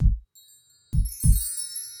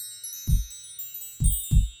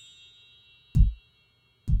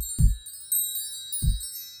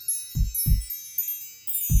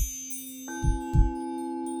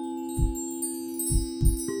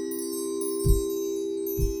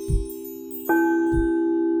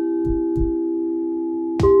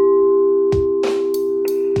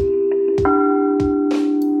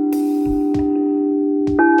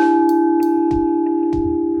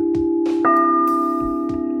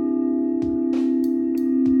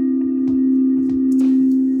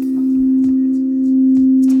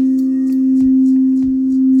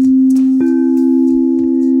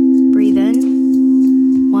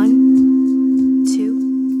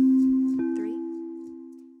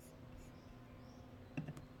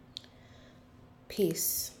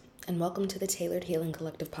Peace, and welcome to the Tailored Healing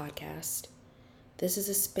Collective podcast. This is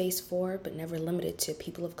a space for, but never limited to,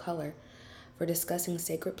 people of color for discussing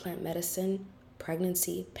sacred plant medicine,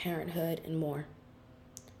 pregnancy, parenthood, and more.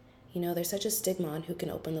 You know, there's such a stigma on who can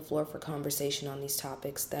open the floor for conversation on these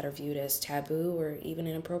topics that are viewed as taboo or even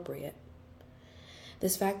inappropriate.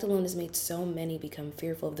 This fact alone has made so many become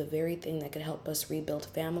fearful of the very thing that could help us rebuild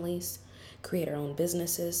families, create our own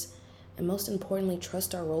businesses, and most importantly,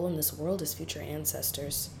 trust our role in this world as future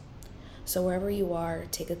ancestors. So wherever you are,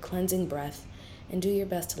 take a cleansing breath and do your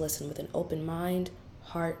best to listen with an open mind,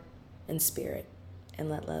 heart, and spirit, and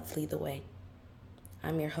let love lead the way.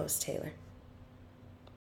 I'm your host, Taylor.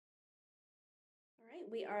 All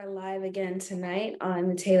right, we are live again tonight on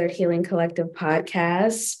the Tailored Healing Collective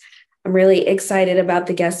podcast. I'm really excited about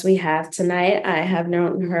the guest we have tonight. I have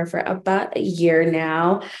known her for about a year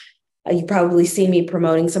now. You probably see me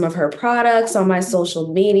promoting some of her products on my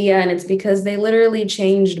social media, and it's because they literally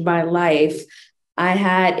changed my life. I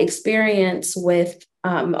had experience with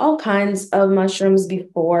all kinds of mushrooms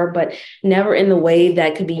before, but never in the way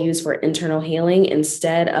that could be used for internal healing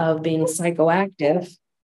instead of being psychoactive.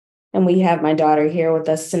 And we have my daughter here with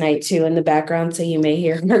us tonight too in the background, so you may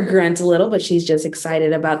hear her grunt a little, but she's just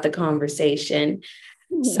excited about the conversation.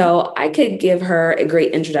 So I could give her a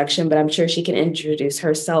great introduction, but I'm sure she can introduce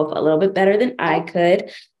herself a little bit better than I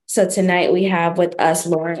could. So tonight we have with us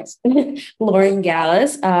Lauren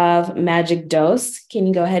Galus of Magic Dose. Can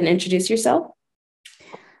you go ahead and introduce yourself?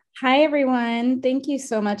 Hi, everyone. Thank you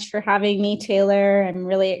so much for having me, Taylor. I'm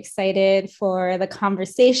really excited for the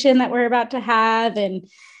conversation that we're about to have and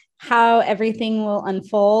how everything will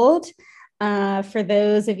unfold. For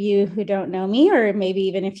those of you who don't know me, or maybe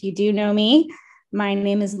even if you do know me, my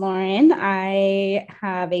name is Lauren. I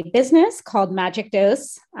have a business called Magic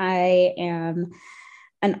Dose. I am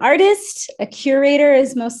an artist, a curator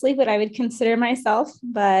is mostly what I would consider myself,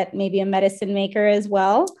 but maybe a medicine maker as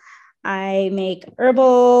well. I make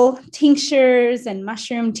herbal tinctures and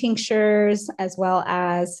mushroom tinctures, as well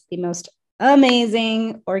as the most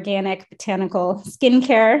amazing organic botanical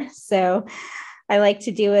skincare. So I like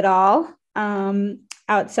to do it all.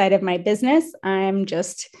 Outside of my business, I'm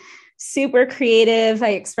just super creative.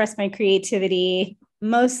 I express my creativity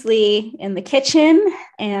mostly in the kitchen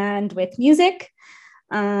and with music.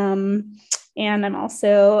 And I'm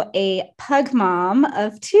also a pug mom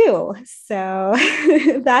of 2. So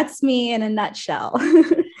that's me in a nutshell.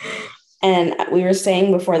 And we were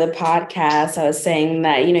saying before the podcast, I was saying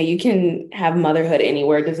that, you can have motherhood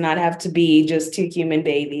anywhere. It does not have to be just 2 human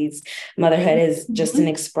babies. Motherhood is just an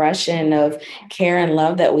expression of care and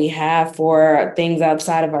love that we have for things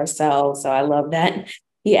outside of ourselves. So I love that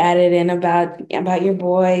you added in about your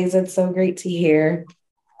boys. It's so great to hear.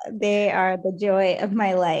 They are the joy of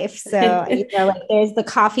my life. So, like there's the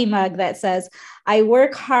coffee mug that says, I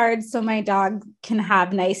work hard so my dog can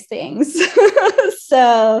have nice things.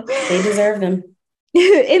 So they deserve them.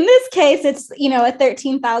 In this case, it's, a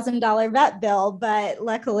 $13,000 vet bill, but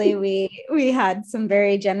luckily we had some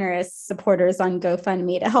very generous supporters on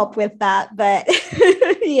GoFundMe to help with that. But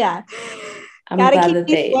yeah, I'm glad that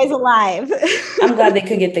these boys alive. I'm glad they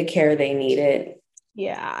could get the care they needed.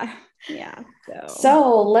 Yeah.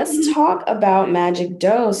 So let's talk about Magic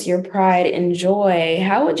Dose, your pride and joy.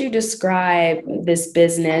 How would you describe this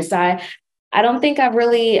business? I don't think I've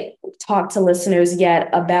really talked to listeners yet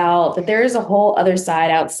about that there is a whole other side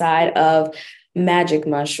outside of magic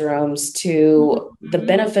mushrooms to the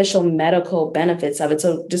beneficial medical benefits of it.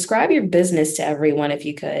 So describe your business to everyone if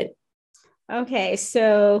you could. Okay,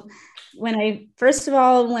 so when I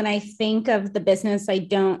think of the business, I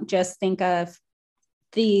don't just think of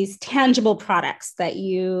these tangible products that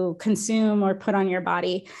you consume or put on your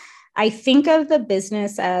body. I think of the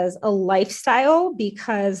business as a lifestyle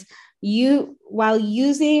because while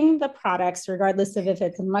using the products, regardless of if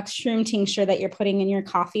it's a mushroom tincture that you're putting in your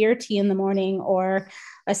coffee or tea in the morning, or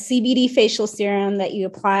a CBD facial serum that you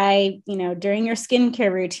apply, during your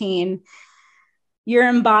skincare routine, you're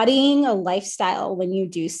embodying a lifestyle when you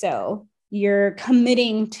do so. You're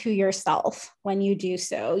committing to yourself when you do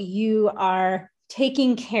so. You are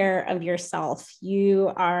taking care of yourself.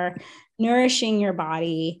 You are nourishing your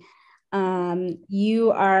body.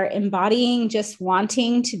 You are embodying just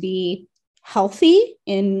wanting to be healthy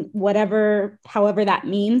in however that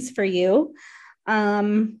means for you.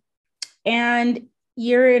 And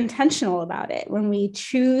you're intentional about it. When we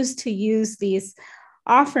choose to use these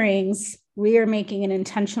offerings, we are making an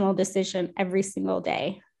intentional decision every single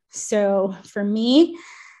day. So for me,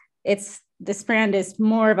 this brand is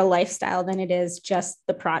more of a lifestyle than it is just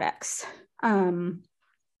the products.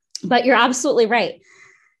 But you're absolutely right.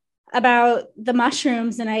 about the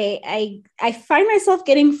mushrooms, and I find myself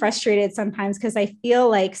getting frustrated sometimes because I feel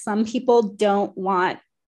like some people don't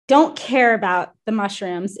care about the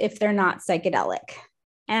mushrooms if they're not psychedelic.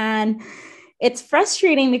 And it's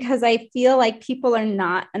frustrating because I feel like people are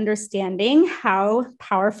not understanding how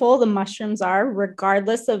powerful the mushrooms are,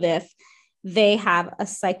 regardless of if they have a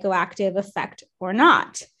psychoactive effect or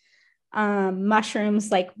not.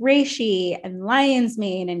 Mushrooms like reishi and lion's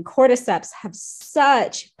mane and cordyceps have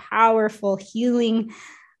such powerful healing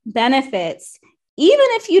benefits, even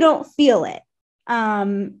if you don't feel it.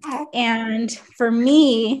 And for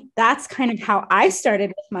me, that's kind of how I started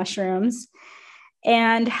with mushrooms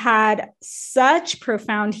and had such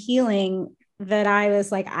profound healing that I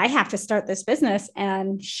was like, I have to start this business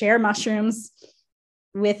and share mushrooms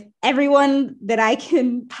with everyone that I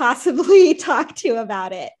can possibly talk to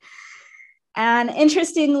about it. And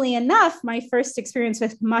interestingly enough, my first experience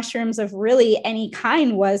with mushrooms of really any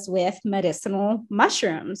kind was with medicinal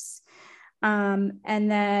mushrooms. And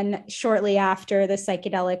then shortly after, the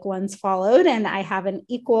psychedelic ones followed, and I have an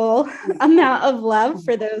equal amount of love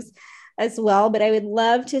for those as well. But I would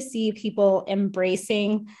love to see people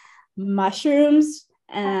embracing mushrooms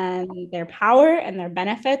and their power and their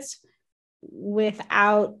benefits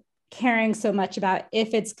without caring so much about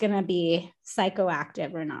if it's going to be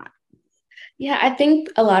psychoactive or not. Yeah, I think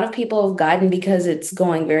a lot of people have gotten, because it's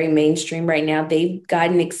going very mainstream right now, they've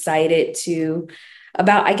gotten excited to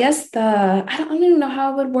about, I guess, I don't even know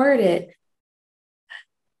how I would word it.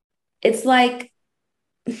 It's like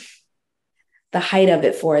the height of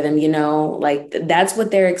it for them, like that's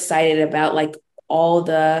what they're excited about, like all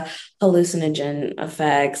the hallucinogen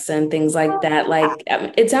effects and things like that. Like, I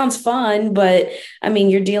mean, it sounds fun, but I mean,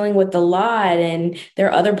 you're dealing with a lot, and there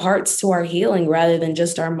are other parts to our healing rather than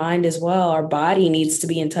just our mind as well. Our body needs to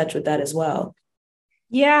be in touch with that as well.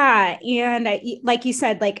 Yeah. And like you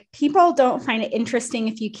said, like people don't find it interesting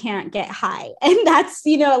if you can't get high. And that's,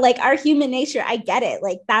 like our human nature. I get it.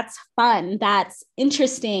 Like that's fun. That's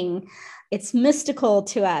interesting. It's mystical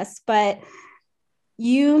to us, but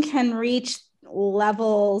you can reach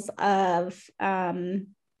levels of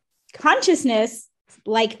consciousness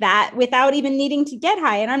like that without even needing to get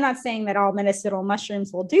high. And I'm not saying that all medicinal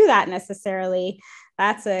mushrooms will do that necessarily.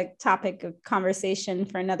 That's a topic of conversation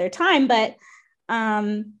for another time. But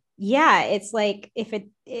yeah, it's like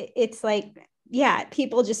it's like, yeah,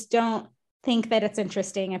 people just don't think that it's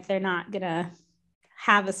interesting if they're not gonna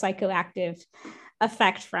have a psychoactive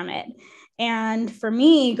effect from it. And for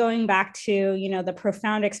me, going back to, the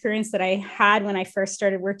profound experience that I had when I first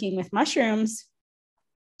started working with mushrooms,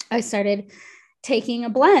 I started taking a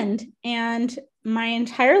blend. And my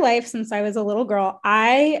entire life since I was a little girl,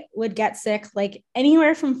 I would get sick like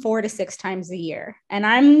anywhere from 4 to 6 times a year. And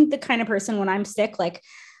I'm the kind of person, when I'm sick, like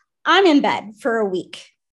I'm in bed for a week.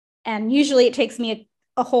 And usually it takes me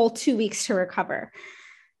a whole 2 weeks to recover.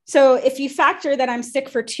 So if you factor that I'm sick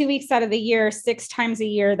for 2 weeks out of the year, 6 times a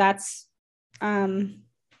year, that's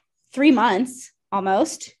 3 months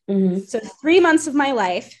almost. Mm-hmm. So 3 months of my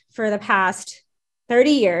life for the past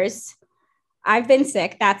 30 years, I've been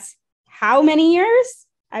sick. That's how many years?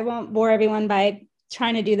 I won't bore everyone by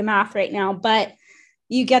trying to do the math right now, but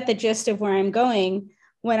you get the gist of where I'm going.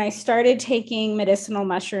 When I started taking medicinal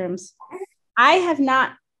mushrooms, I've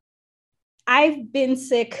been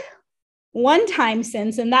sick one time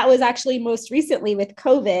since, and that was actually most recently with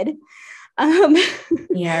COVID.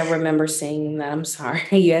 Yeah, I remember seeing that. I'm sorry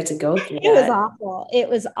you had to go through that. It was awful. It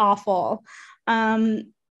was awful.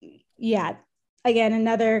 Yeah, again,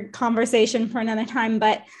 another conversation for another time,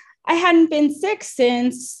 but I hadn't been sick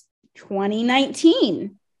since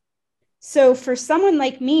 2019. So for someone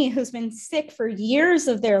like me who's been sick for years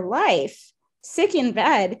of their life, sick in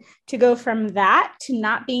bed, to go from that to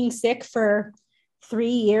not being sick for 3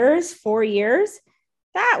 years, 4 years,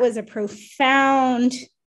 that was a profound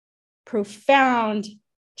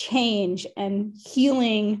change and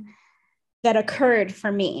healing that occurred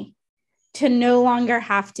for me, to no longer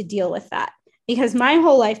have to deal with that. Because my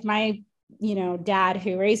whole life, my dad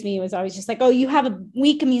who raised me was always just like, oh, you have a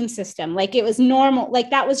weak immune system. Like it was normal. Like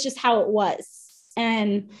that was just how it was.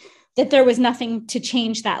 And that there was nothing to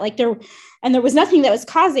change that. Like there was nothing that was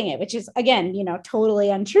causing it, which is, again, totally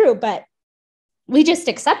untrue, but we just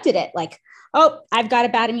accepted it. Like, oh, I've got a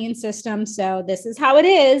bad immune system, so this is how it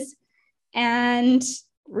is. And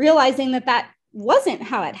realizing that wasn't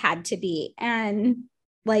how it had to be. And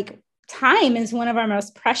like time is one of our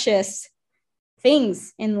most precious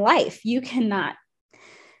things in life. You can't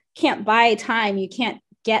buy time. You can't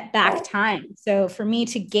get back time. So for me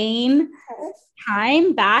to gain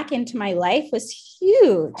time back into my life was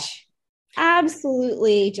huge.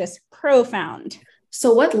 Absolutely just profound.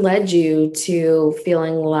 So what led you to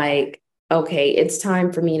feeling like, okay, it's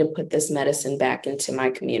time for me to put this medicine back into my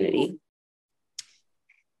community?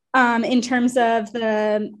 In terms of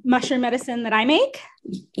the mushroom medicine that I make?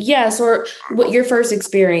 Yes, or what your first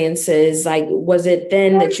experiences, like, was it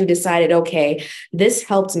then that you decided, okay, this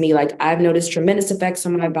helped me, like I've noticed tremendous effects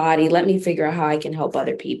on my body. Let me figure out how I can help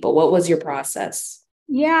other people. What was your process?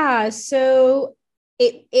 Yeah, so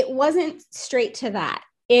it wasn't straight to that.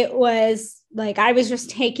 It was like I was just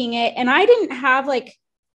taking it and I didn't have like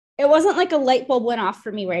it wasn't like a light bulb went off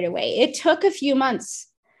for me right away. It took a few months.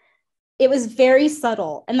 It was very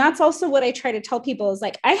subtle. And that's also what I try to tell people is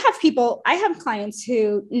like I have clients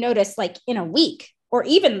who notice like in a week or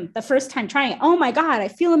even the first time trying it, oh my God, I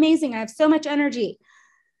feel amazing. I have so much energy.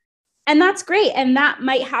 And that's great. And that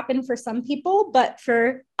might happen for some people, but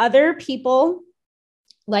for other people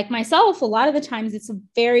like myself, a lot of the times it's a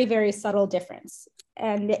very, very subtle difference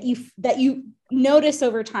and that you notice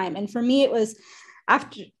over time. And for me, it was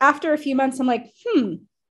after a few months, I'm like, I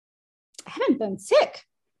haven't been sick.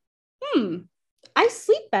 I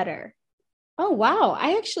sleep better. Oh, wow.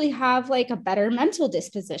 I actually have like a better mental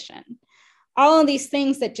disposition. All of these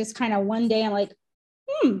things that just kind of one day I'm like,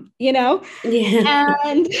 you know, Yeah.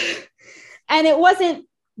 and and it wasn't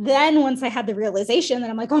then once I had the realization that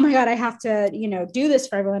I'm like, oh my God, I have to, do this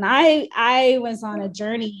for everyone. I was on a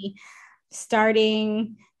journey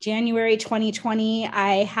starting January 2020.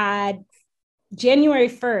 I had January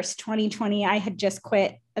 1st, 2020, I had just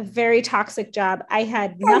quit a very toxic job. I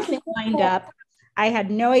had nothing lined up. I had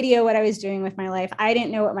no idea what I was doing with my life. I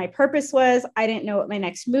didn't know what my purpose was. I didn't know what my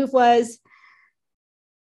next move was.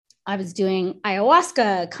 I was doing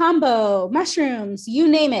ayahuasca, combo, mushrooms, you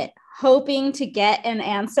name it, hoping to get an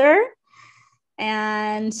answer.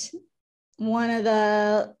 And one of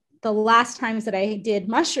the last times that I did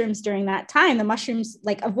mushrooms during that time, the mushrooms,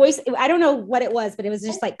 like a voice, I don't know what it was, but it was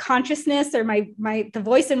just like consciousness or the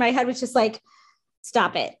voice in my head was just like,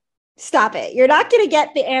 stop it. You're not going to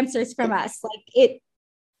get the answers from us.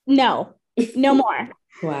 No more.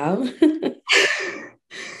 Wow.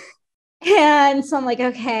 And so I'm like,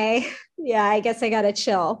 okay, yeah, I guess I got to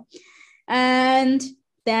chill. And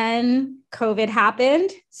then COVID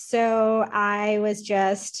happened. So I was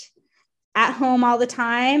just at home all the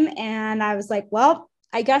time. And I was like, well,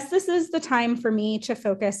 I guess this is the time for me to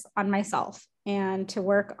focus on myself and to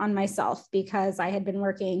work on myself because I had been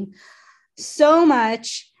working so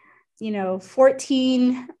much,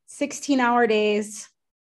 14, 16-hour days,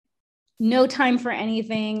 no time for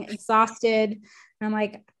anything, exhausted. And I'm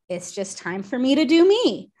like, it's just time for me to do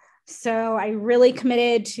me. So I really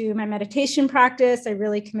committed to my meditation practice. I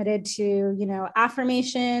really committed to,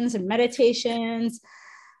 affirmations and meditations.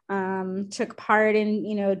 Took part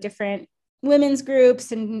in, different women's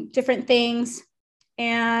groups and different things.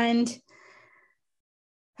 And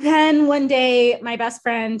then one day, my best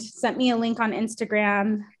friend sent me a link on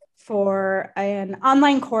Instagram for an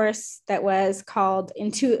online course that was called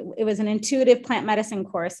it was an intuitive plant medicine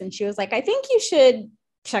course. And she was like, I think you should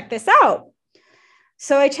check this out.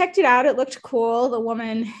 So I checked it out. It looked cool. The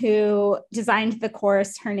woman who designed the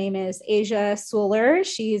course, her name is Asia Suler.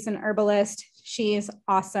 She's an herbalist. She's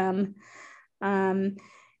awesome. And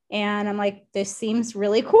I'm like, this seems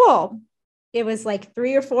really cool. It was like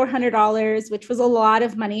 $300 or $400, which was a lot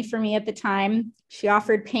of money for me at the time. She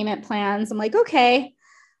offered payment plans. I'm like, okay,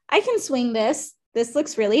 I can swing this. This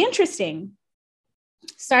looks really interesting.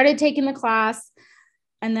 Started taking the class.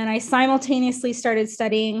 And then I simultaneously started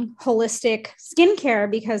studying holistic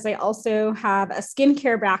skincare because I also have a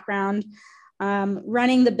skincare background,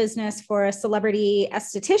 running the business for a celebrity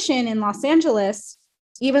esthetician in Los Angeles.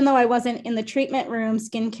 Even though I wasn't in the treatment room,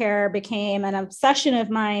 skincare became an obsession of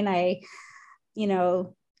mine. I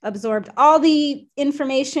absorbed all the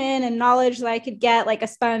information and knowledge that I could get like a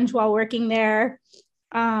sponge while working there.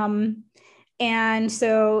 And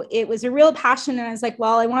so it was a real passion. And I was like,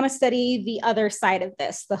 well, I want to study the other side of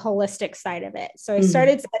this, the holistic side of it. So I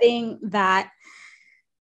started studying that.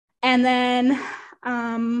 And then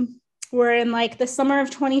we're in like the summer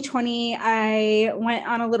of 2020. I went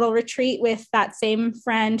on a little retreat with that same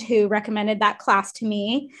friend who recommended that class to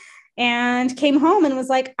me and came home and was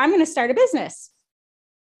like, I'm going to start a business.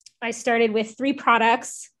 I started with 3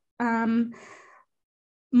 products,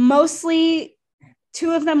 mostly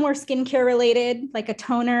 2 of them were skincare related, like a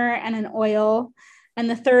toner and an oil. And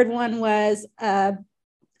the third one was a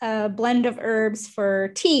blend of herbs for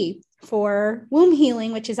tea for womb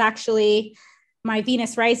healing, which is actually my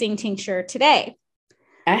Venus Rising tincture today.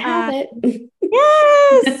 I have it.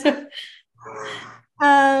 Yes.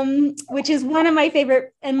 Which is one of my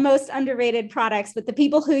favorite and most underrated products, but the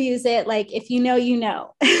people who use it, like if you know, you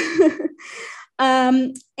know.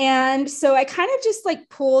 And so I kind of just like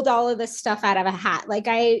pulled all of this stuff out of a hat. Like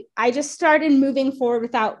I just started moving forward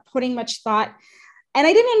without putting much thought. And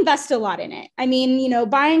I didn't invest a lot in it. I mean,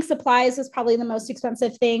 buying supplies was probably the most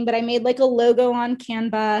expensive thing, but I made like a logo on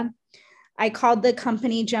Canva. I called the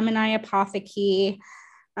company Gemini Apothecary.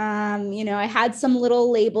 I had some little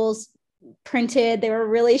labels printed. They were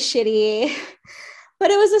really shitty, but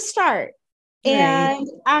it was a start. Right. And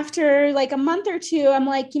after like a month or two, I'm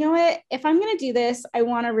like, you know what? If I'm going to do this, I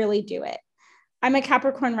want to really do it. I'm a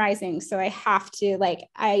Capricorn rising, so I have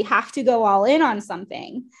to go all in on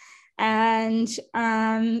something. And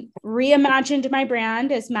reimagined my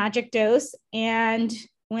brand as Magic Dose. And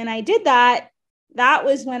when I did that, that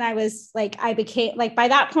was when I was like, I became like, by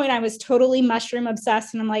that point, I was totally mushroom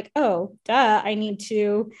obsessed. And I'm like, oh, duh, I need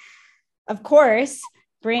to, of course,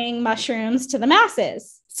 bring mushrooms to the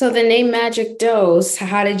masses. So the name Magic Dose,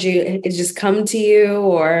 how did it just come to you,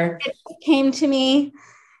 or? It came to me.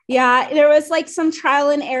 Yeah, there was like some trial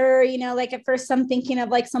and error, like at first I'm thinking of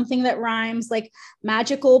like something that rhymes, like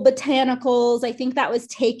magical botanicals. I think that was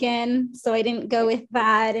taken, so I didn't go with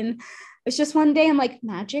that. And it was just one day I'm like,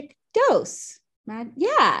 Magic Dose.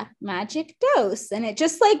 Magic Dose. And it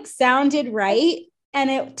just like sounded right. And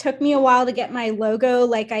it took me a while to get my logo.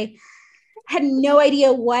 Like I had no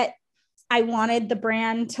idea what I wanted the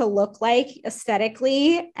brand to look like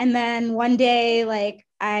aesthetically. And then one day, like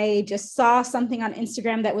I just saw something on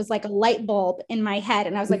Instagram that was like a light bulb in my head.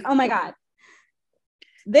 And I was like, oh my God,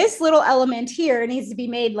 this little element here needs to be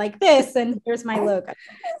made like this. And here's my logo.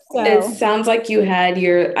 So it sounds like you had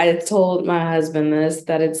I told my husband this,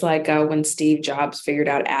 that it's like when Steve Jobs figured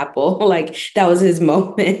out Apple, like that was his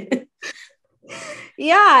moment.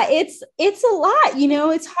 Yeah, it's a lot,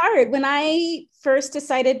 it's hard. When I first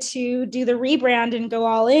decided to do the rebrand and go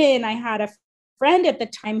all in, I had a friend at the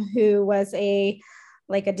time who was a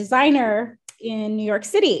designer in New York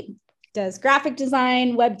City, does graphic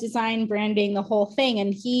design, web design, branding, the whole thing.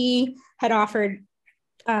 And he had offered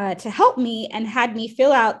to help me and had me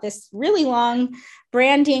fill out this really long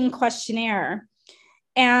branding questionnaire.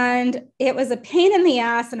 And it was a pain in the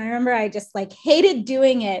ass. And I remember I just like hated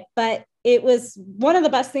doing it, but it was one of the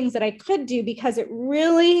best things that I could do because it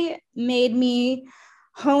really made me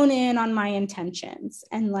hone in on my intentions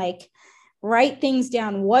and like write things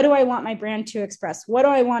down. What do I want my brand to express? What do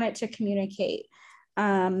I want it to communicate?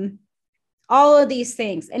 All of these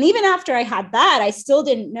things. And even after I had that, I still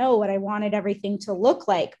didn't know what I wanted everything to look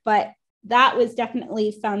like. But that was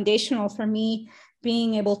definitely foundational for me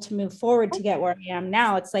being able to move forward to get where I am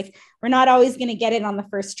now. It's like, we're not always going to get it on the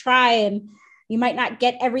first try. And you might not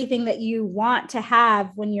get everything that you want to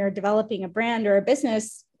have when you're developing a brand or a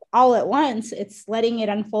business all at once. It's letting it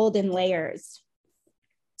unfold in layers.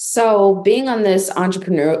 So being on this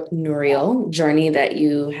entrepreneurial journey that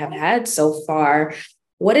you have had so far,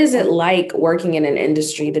 what is it like working in an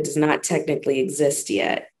industry that does not technically exist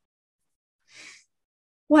yet?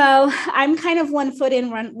 Well, I'm kind of 1 foot in,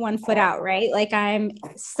 one foot out, right? Like I'm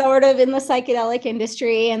sort of in the psychedelic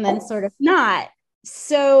industry and then sort of not.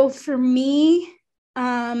 So for me,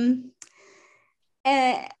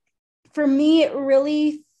 it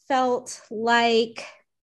really felt like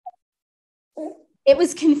it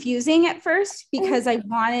was confusing at first because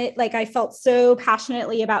I felt so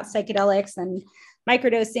passionately about psychedelics and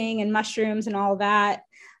microdosing and mushrooms and all that.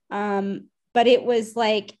 But it was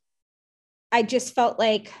like, I just felt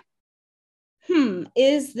like,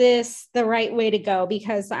 is this the right way to go?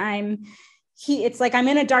 Because it's like I'm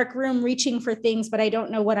in a dark room reaching for things, but I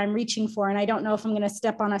don't know what I'm reaching for. And I don't know if I'm going to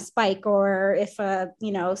step on a spike or if a,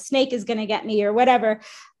 snake is going to get me or whatever.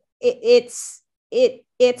 It's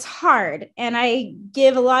hard. And I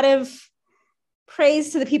give a lot of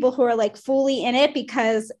praise to the people who are like fully in it,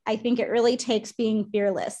 because I think it really takes being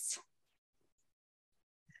fearless.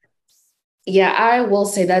 Yeah, I will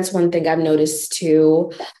say that's one thing I've noticed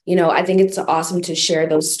too. I think it's awesome to share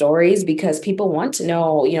those stories because people want to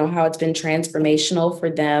know, how it's been transformational for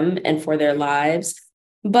them and for their lives.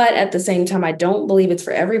 But at the same time, I don't believe it's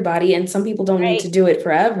for everybody. And some people don't need to do it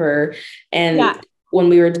forever. And when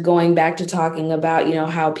we were going back to talking about,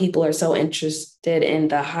 how people are so interested in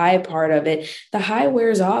the high part of it, the high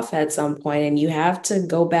wears off at some point, and you have to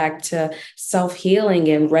go back to self-healing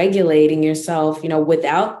and regulating yourself,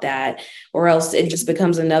 without that, or else it just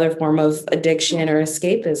becomes another form of addiction or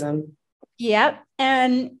escapism. Yep.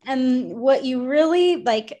 And what you really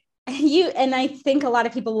like, and I think a lot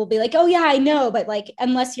of people will be like, oh yeah, I know, but like,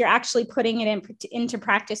 unless you're actually putting it into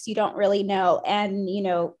practice, you don't really know. And,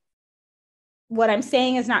 what I'm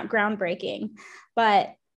saying is not groundbreaking,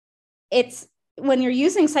 but it's when you're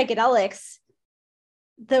using psychedelics,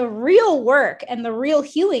 the real work and the real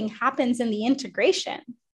healing happens in the integration.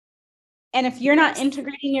 And if you're not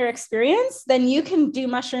integrating your experience, then you can do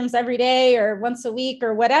mushrooms every day or once a week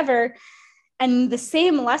or whatever. And the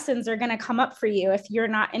same lessons are going to come up for you if you're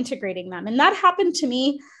not integrating them. And that happened to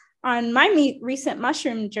me on my recent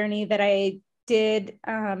mushroom journey that I did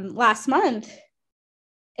last month.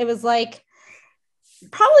 It was like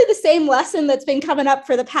probably the same lesson that's been coming up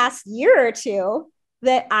for the past year or two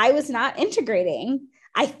that I was not integrating.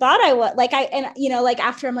 I thought I was like,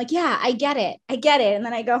 after I'm like, yeah, I get it. And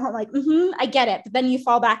then I go home like, I get it. But then you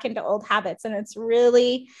fall back into old habits. And it's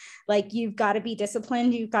really like, you've got to be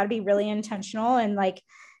disciplined. You've got to be really intentional. And like,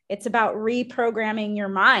 it's about reprogramming your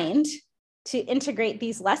mind to integrate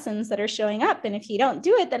these lessons that are showing up. And if you don't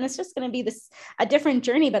do it, then it's just going to be a different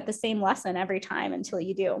journey, but the same lesson every time until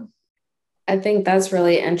you do. I think that's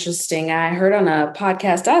really interesting. I heard on a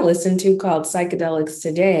podcast I listened to called Psychedelics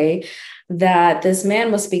Today that this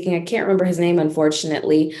man was speaking. I can't remember his name,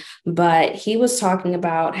 unfortunately, but he was talking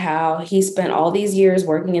about how he spent all these years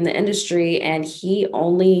working in the industry and he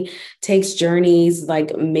only takes journeys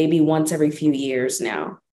like maybe once every few years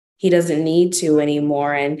now. He doesn't need to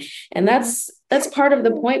anymore. And that's part of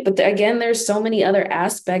the point. But again, there's so many other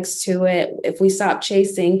aspects to it. If we stop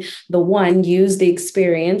chasing the one, use the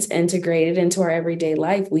experience, integrate it into our everyday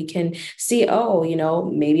life, we can see,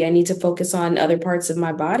 maybe I need to focus on other parts of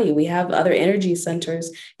my body. We have other energy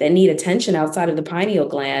centers that need attention outside of the pineal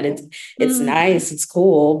gland. It's nice, it's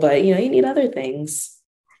cool, but you need other things.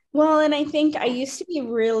 Well, and I think I used to be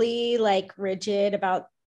really like rigid about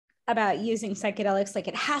using psychedelics. Like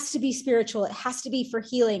it has to be spiritual. It has to be for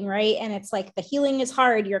healing. Right. And it's like the healing is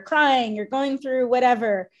hard. You're crying, you're going through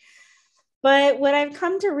whatever. But what I've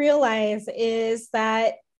come to realize is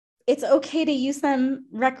that it's okay to use them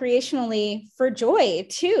recreationally for joy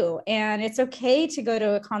too. And it's okay to go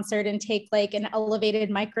to a concert and take like an elevated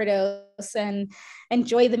microdose and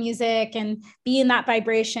enjoy the music and be in that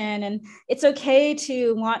vibration. And it's okay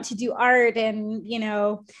to want to do art and,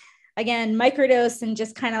 again, microdose and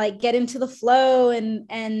just kind of like get into the flow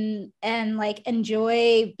and like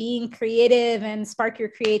enjoy being creative and spark your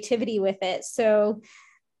creativity with it. So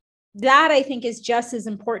that I think is just as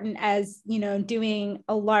important as, doing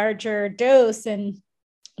a larger dose and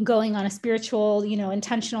going on a spiritual,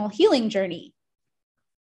 intentional healing journey.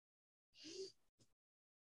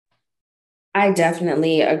 I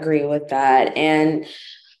definitely agree with that. And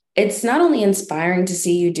it's not only inspiring to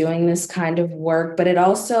see you doing this kind of work, but it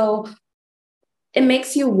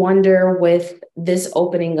makes you wonder with this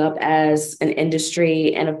opening up as an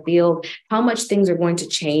industry and a field, how much things are going to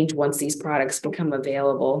change once these products become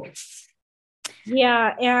available.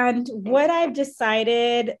 Yeah. And what I've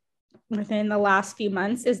decided within the last few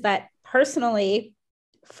months is that personally,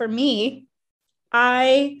 for me,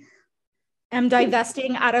 I am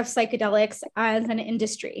divesting out of psychedelics as an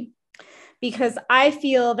industry, because I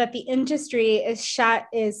feel that the industry is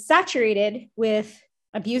saturated with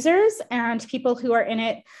abusers and people who are in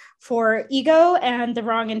it for ego and the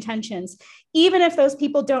wrong intentions. Even if those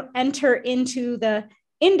people don't enter into the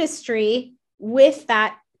industry with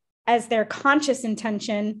that as their conscious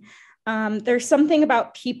intention, there's something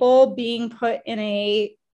about people being put in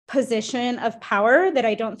a position of power that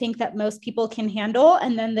I don't think that most people can handle.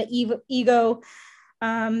 And then the ego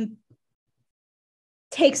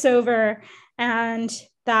takes over, and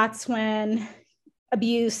that's when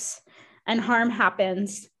abuse and harm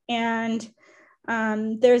happens. And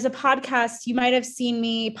there's a podcast, you might have seen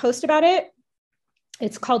me post about it.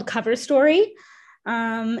 It's called Cover Story.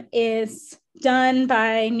 It's done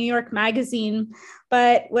by New York Magazine.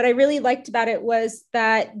 But what I really liked about it was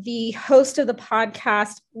that the host of the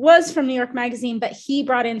podcast was from New York Magazine, but he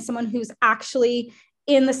brought in someone who's actually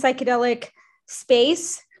in the psychedelic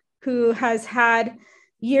space, who has had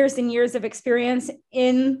years and years of experience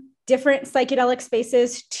in different psychedelic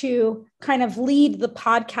spaces to kind of lead the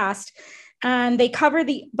podcast. And they cover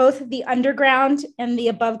both the underground and the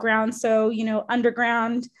above ground. So,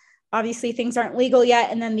 underground, obviously things aren't legal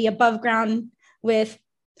yet. And then the above ground with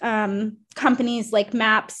companies like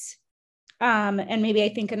MAPS, and maybe I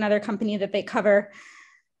think another company that they cover.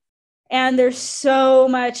 And there's so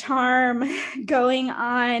much harm going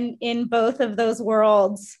on in both of those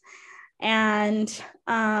worlds. And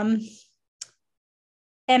I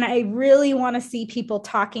really want to see people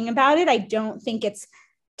talking about it. I don't think it's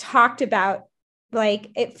talked about. Like,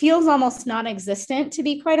 it feels almost non-existent, to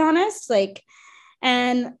be quite honest.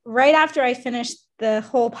 And right after I finished the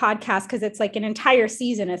whole podcast, because it's like an entire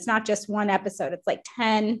season, it's not just one episode, it's like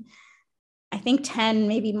 10,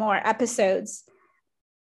 maybe more episodes.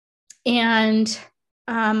 And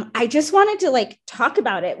I just wanted to talk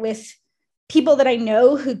about it with people that I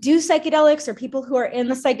know who do psychedelics or people who are in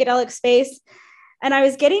the psychedelic space. And I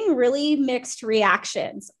was getting really mixed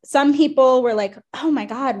reactions. Some people were like, oh my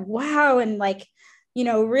God, wow. And like,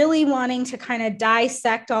 really wanting to kind of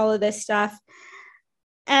dissect all of this stuff.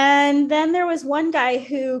 And then there was one guy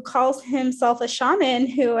who calls himself a shaman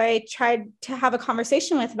who I tried to have a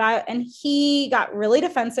conversation with about, and he got really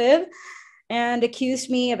defensive and accused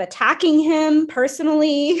me of attacking him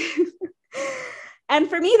personally. And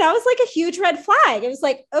for me, that was like a huge red flag. It was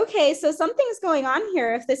like, okay, so something's going on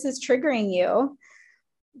here if this is triggering you.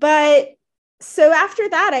 But so after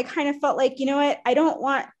that, I kind of felt like, you know what, I don't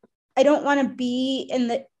want to be in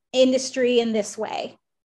the industry in this way.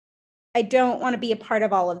 I don't want to be a part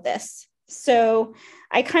of all of this. So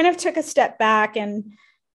I kind of took a step back and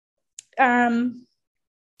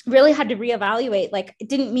really had to reevaluate. Like, it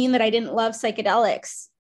didn't mean that I didn't love psychedelics,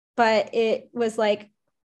 but it was like,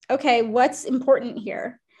 okay, what's important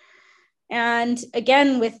here? And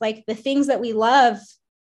again, with like the things that we love,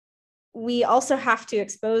 we also have to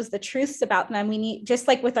expose the truths about them. We need, just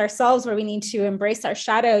like with ourselves, where we need to embrace our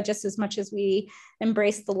shadow just as much as we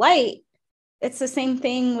embrace the light. It's the same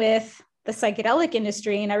thing with the psychedelic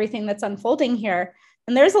industry and everything that's unfolding here.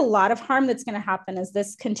 And there's a lot of harm that's going to happen as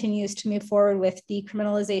this continues to move forward with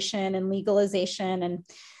decriminalization and legalization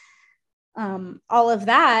and all of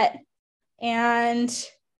that. And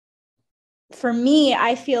for me,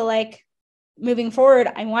 I feel like moving forward,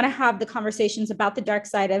 I want to have the conversations about the dark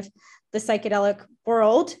side of the psychedelic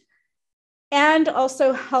world and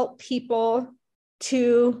also help people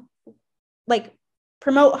to like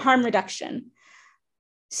promote harm reduction.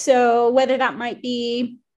 So whether that might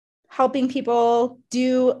be helping people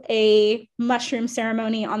do a mushroom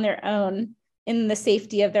ceremony on their own in the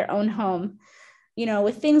safety of their own home,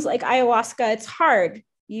 with things like ayahuasca, it's hard.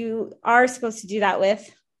 You are supposed to do that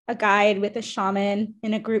with a guide, with a shaman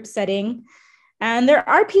in a group setting. And there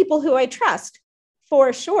are people who I trust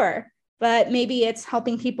for sure, but maybe it's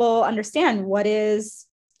helping people understand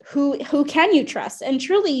who can you trust? And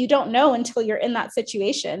truly you don't know until you're in that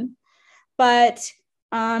situation, but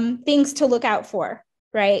things to look out for,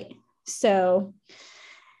 right? So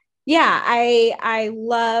yeah, I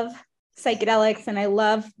love psychedelics and I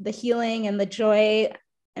love the healing and the joy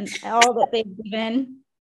and all that they've given.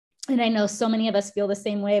 And I know so many of us feel the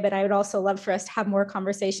same way, but I would also love for us to have more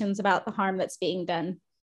conversations about the harm that's being done.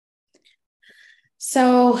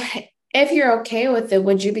 So, if you're okay with it,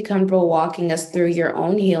 would you be comfortable walking us through your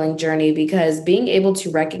own healing journey? Because being able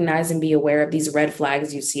to recognize and be aware of these red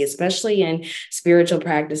flags you see, especially in spiritual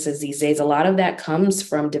practices these days, a lot of that comes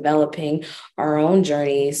from developing our own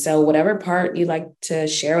journey. So, whatever part you'd like to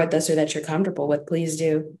share with us or that you're comfortable with, please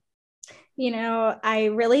do.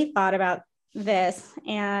 I really thought about this,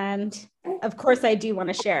 and of course I do want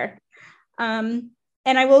to share. And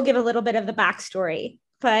I will give a little bit of the backstory,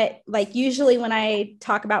 but like usually when I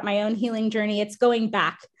talk about my own healing journey, it's going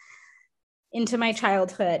back into my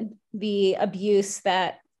childhood, the abuse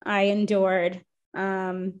that I endured,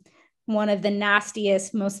 one of the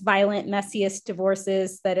nastiest, most violent, messiest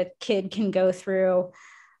divorces that a kid can go through,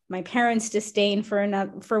 my parents' disdain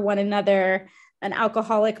for one another, an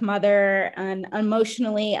alcoholic mother, an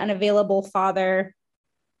emotionally unavailable father,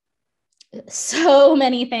 so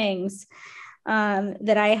many things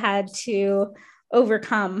that I had to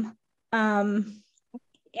overcome. And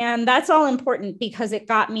that's all important because it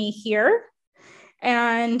got me here.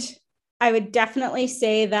 And I would definitely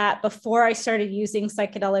say that before I started using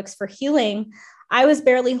psychedelics for healing, I was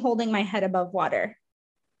barely holding my head above water,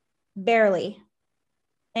 barely.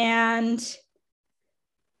 And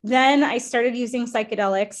then I started using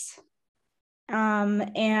psychedelics,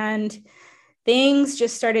 and things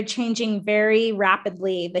just started changing very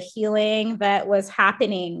rapidly. The healing that was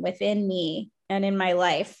happening within me and in my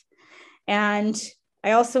life. And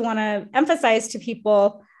I also want to emphasize to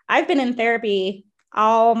people, I've been in therapy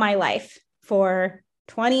all my life for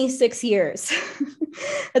 26 years.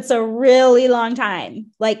 It's a really long time,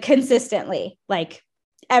 like consistently, like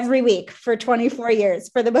every week for 24 years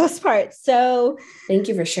for the most part. So thank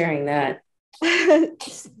you for sharing that.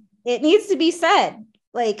 It needs to be said.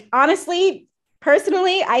 Like, honestly,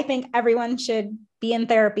 personally, I think everyone should be in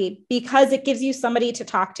therapy because it gives you somebody to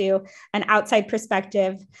talk to, an outside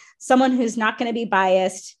perspective, someone who's not going to be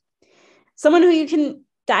biased, someone who you can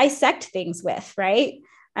dissect things with, right?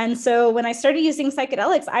 And so when I started using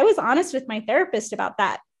psychedelics, I was honest with my therapist about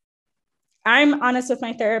that. I'm honest with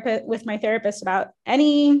my therapist about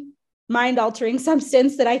any mind-altering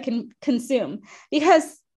substance that I can consume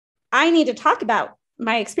because I need to talk about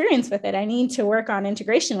my experience with it. I need to work on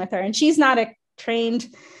integration with her. And she's not a trained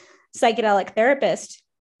psychedelic therapist.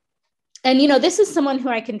 And, this is someone who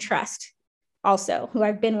I can trust. also, who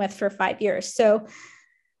I've been with for 5 years. So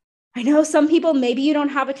I know some people, maybe you don't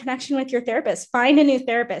have a connection with your therapist, find a new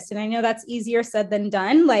therapist. And I know that's easier said than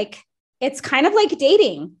done. Like, it's kind of like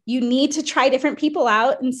dating. You need to try different people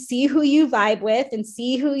out and see who you vibe with and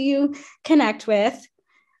see who you connect with.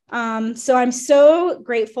 So I'm so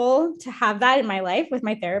grateful to have that in my life with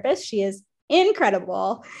my therapist. She is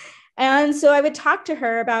incredible. And so I would talk to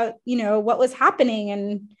her about, what was happening,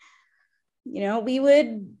 and, she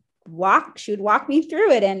would walk me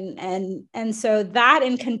through it. And so that,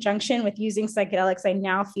 in conjunction with using psychedelics, I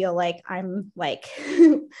now feel like I'm like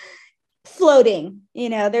floating,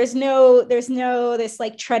 there's no this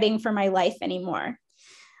like treading for my life anymore.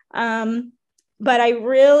 But what I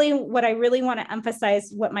really want to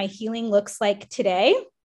emphasize what my healing looks like today.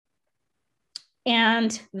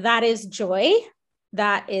 And that is joy,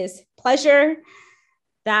 that is pleasure,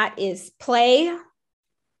 that is play.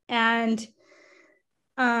 And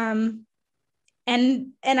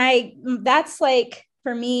that's like,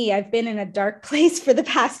 for me, I've been in a dark place for the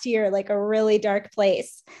past year, like a really dark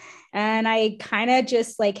place. And I kind of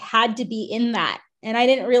just like had to be in that. And I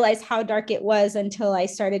didn't realize how dark it was until I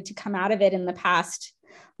started to come out of it in the past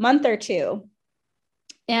month or two.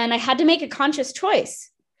 And I had to make a conscious choice.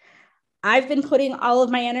 I've been putting all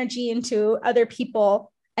of my energy into other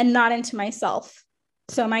people and not into myself.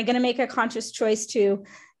 So am I going to make a conscious choice to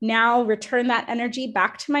now return that energy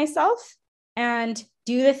back to myself and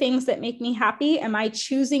do the things that make me happy? Am I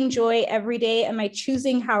choosing joy every day? Am I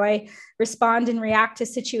choosing how I respond and react to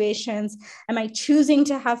situations? Am I choosing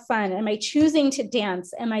to have fun? Am I choosing to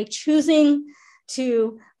dance? Am I choosing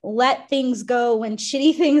to let things go when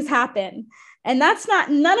shitty things happen? And none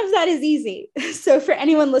of that is easy. So for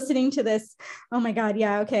anyone listening to this, oh my God,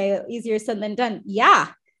 yeah, okay, easier said than done. Yeah,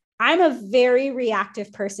 I'm a very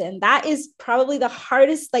reactive person. That is probably the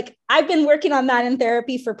hardest. Like, I've been working on that in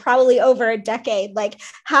therapy for probably over a decade. Like,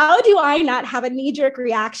 how do I not have a knee-jerk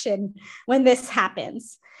reaction when this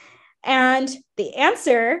happens? And the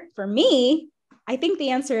answer for me, I think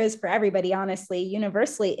the answer is for everybody, honestly,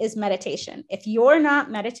 universally, is meditation. If you're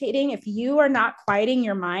not meditating, if you are not quieting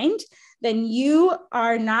your mind, then you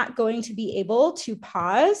are not going to be able to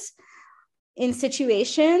pause in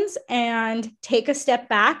situations and take a step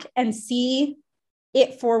back and see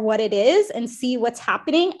it for what it is and see what's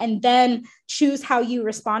happening, and then choose how you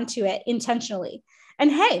respond to it intentionally.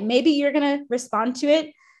 And hey, maybe you're going to respond to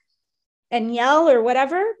it and yell or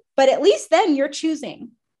whatever, but at least then you're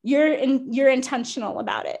choosing, you're intentional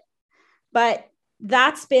about it. But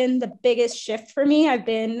that's been the biggest shift for me.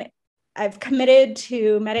 I've committed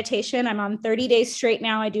to meditation. I'm on 30 days straight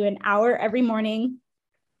now. I do an hour every morning,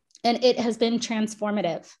 and it has been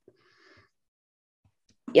transformative.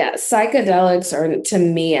 Yeah, psychedelics are, to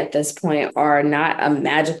me at this point, are not a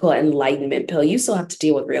magical enlightenment pill. You still have to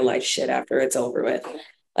deal with real life shit after it's over with.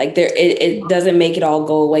 Like, it doesn't make it all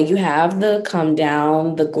go away. You have the come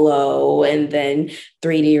down, the glow, and then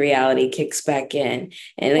 3D reality kicks back in.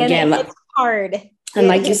 And again, it's hard. And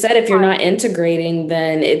like you said, if you're not integrating,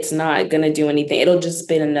 then it's not going to do anything. It'll just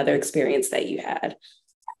be another experience that you had.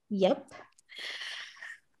 Yep.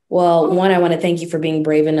 Well, one, I want to thank you for being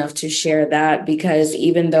brave enough to share that, because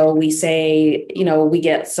even though we say, we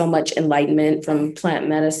get so much enlightenment from plant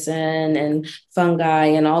medicine and fungi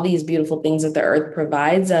and all these beautiful things that the earth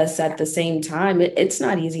provides us, at the same time, it's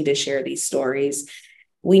not easy to share these stories.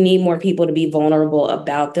 We need more people to be vulnerable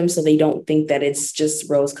about them so they don't think that it's just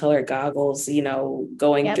rose-colored goggles,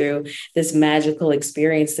 going through this magical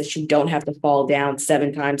experience that you don't have to fall down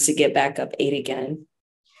 7 times to get back up 8 again.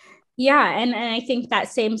 Yeah. And I think that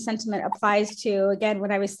same sentiment applies to, again,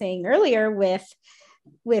 what I was saying earlier with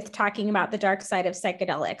talking about the dark side of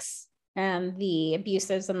psychedelics and the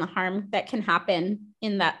abuses and the harm that can happen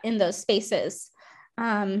in those spaces.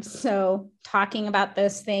 So talking about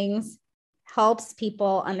those things helps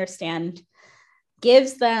people understand,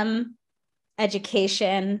 gives them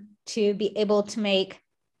education to be able to make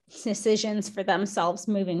decisions for themselves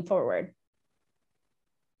moving forward.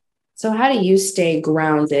 So how do you stay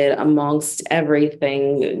grounded amongst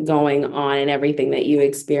everything going on and everything that you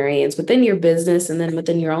experience within your business and then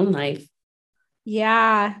within your own life?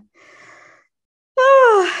 Yeah.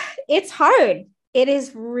 Oh, it's hard. It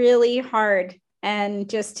is really hard. And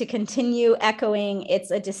just to continue echoing, it's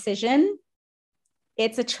a decision,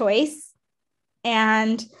 it's a choice,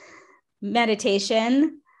 and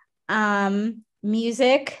meditation,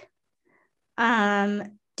 music,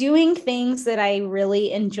 doing things that I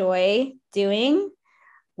really enjoy doing,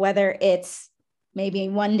 whether it's maybe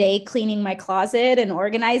one day cleaning my closet and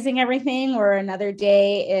organizing everything, or another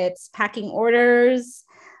day it's packing orders.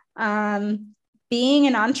 Being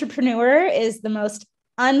an entrepreneur is the most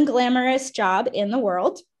unglamorous job in the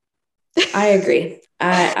world. I agree.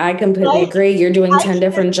 I completely Like, agree. You're doing I 10 can't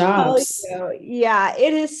different tell jobs. you. Yeah,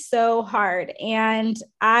 it is so hard. And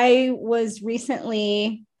I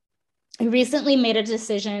recently made a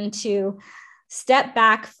decision to step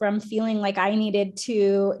back from feeling like I needed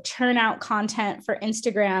to churn out content for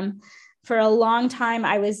Instagram. For a long time,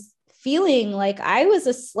 I was feeling like I was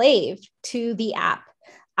a slave to the app.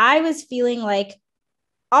 I was feeling like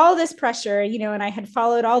all this pressure, and I had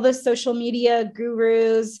followed all the social media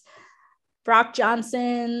gurus, Brock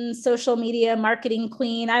Johnson, social media marketing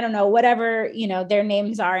queen, I don't know, whatever, their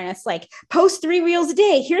names are. And it's like, post 3 reels a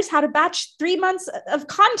day. Here's how to batch 3 months of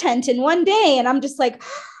content in one day. And I'm just like,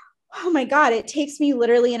 oh my God, it takes me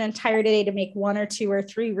literally an entire day to make 1 or 2 or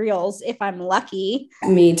 3 reels if I'm lucky.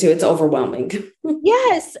 Me too. It's overwhelming.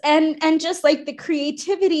 Yes. And just like the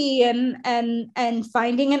creativity and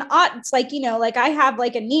finding an art, it's like, like I have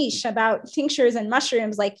like a niche about tinctures and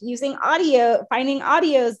mushrooms, like using audio, finding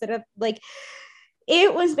audios that have like,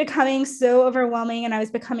 it was becoming so overwhelming and I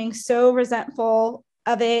was becoming so resentful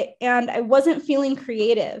of it. And I wasn't feeling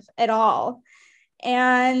creative at all.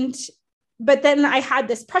 But then I had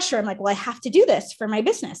this pressure. I'm like, well, I have to do this for my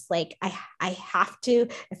business. Like I have to,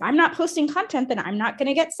 if I'm not posting content, then I'm not going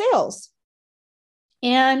to get sales.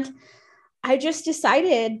 And I just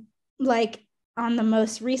decided, like, on the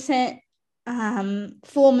most recent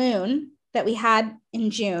full moon that we had in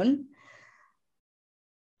June,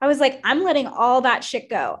 I was like, I'm letting all that shit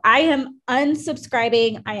go. I am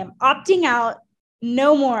unsubscribing. I am opting out.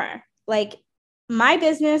 No more. Like, my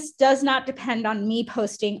business does not depend on me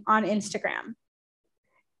posting on Instagram.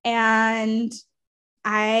 And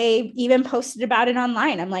I even posted about it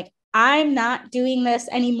online. I'm like, I'm not doing this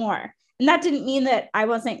anymore. And that didn't mean that I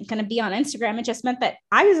wasn't going to be on Instagram. It just meant that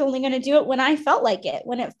I was only going to do it when I felt like it,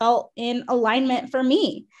 when it felt in alignment for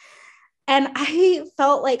me. And I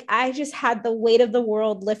felt like I just had the weight of the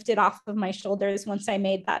world lifted off of my shoulders once I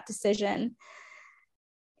made that decision.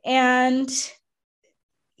 And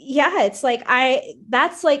yeah, it's like I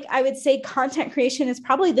would say content creation is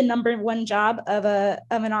probably the number one job of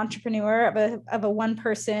an entrepreneur, of a one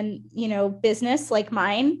person, business like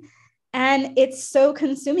mine. And it's so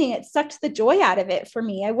consuming. It sucked the joy out of it for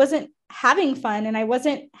me. I wasn't having fun and I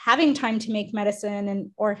wasn't having time to make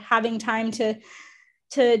medicine or having time to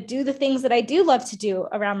do the things that I do love to do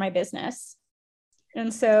around my business.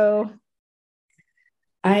 And so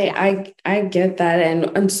I get that.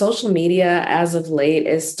 And social media as of late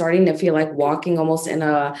is starting to feel like walking almost in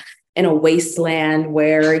a wasteland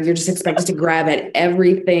where you're just expected to grab at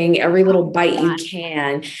everything, every little bite you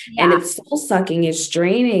can. yeah. And it's soul sucking, it's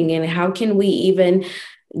draining. And how can we even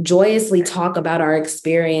joyously talk about our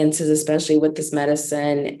experiences, especially with this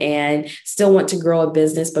medicine, and still want to grow a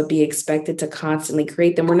business, but be expected to constantly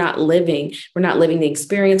create them? We're not living the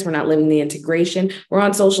experience. We're not living the integration. We're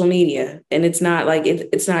on social media and it's not like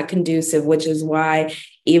it's not conducive, which is why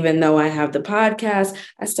even though I have the podcast,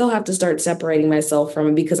 I still have to start separating myself from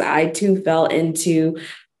it because I too fell into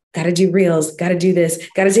got to do reels, got to do this,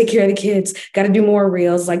 got to take care of the kids, got to do more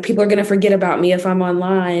reels. Like people are going to forget about me if I'm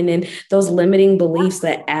online, and those limiting beliefs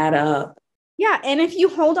that add up. Yeah. And if you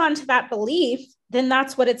hold on to that belief, then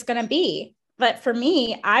that's what it's going to be. But for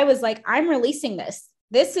me, I was like, I'm releasing this.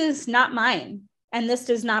 This is not mine. And this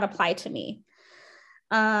does not apply to me.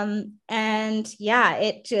 And yeah,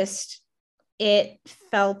 it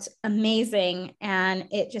felt amazing. And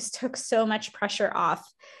it just took so much pressure off.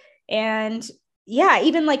 And yeah,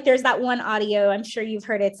 even like there's that one audio, I'm sure you've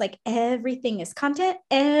heard it. It's like, everything is content,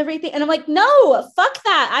 everything. And I'm like, no, fuck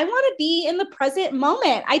that. I want to be in the present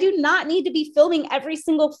moment. I do not need to be filming every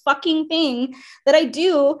single fucking thing that I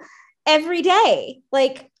do every day.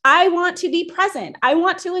 Like, I want to be present. I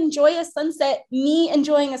want to enjoy a sunset, me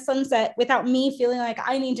enjoying a sunset without me feeling like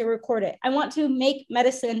I need to record it. I want to make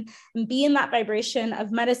medicine and be in that vibration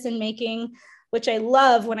of medicine making, which I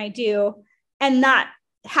love when I do, and not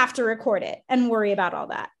have to record it and worry about all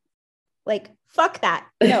that. Like, fuck that.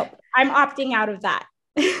 No, I'm opting out of that.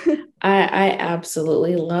 I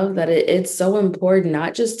absolutely love that. It's so important,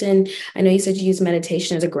 not just I know you said you use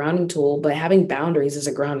meditation as a grounding tool, but having boundaries is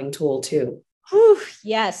a grounding tool too. Whew,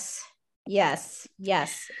 yes.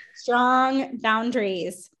 Strong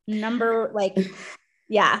boundaries.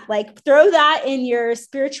 Yeah, like throw that in your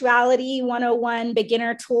spirituality 101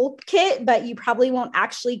 beginner toolkit, but you probably won't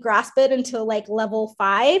actually grasp it until like level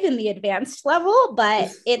 5 in the advanced level.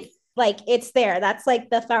 But Like it's there. That's like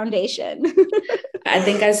the foundation. I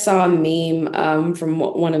think I saw a meme from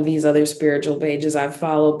one of these other spiritual pages I've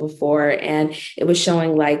followed before, and it was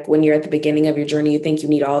showing like when you're at the beginning of your journey, you think you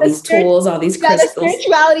need all these tools, all these The crystals.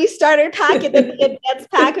 spirituality starter pack and then the advanced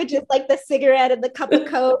pack, which is like the cigarette and the cup of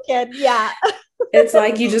Coke. And yeah. It's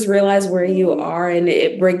like you just realize where you are, and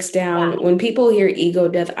it breaks Yeah. down. When people hear ego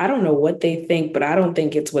death, I don't know what they think, but I don't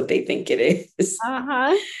think it's what they think it is.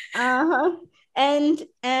 Uh-huh. Uh-huh. And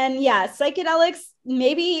yeah, psychedelics,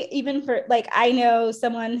 maybe even for like I know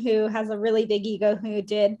someone who has a really big ego who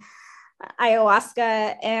did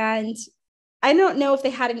ayahuasca, and I don't know if they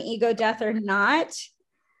had an ego death or not.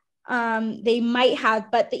 They might have,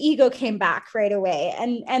 but the ego came back right away.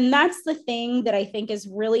 And that's the thing that I think is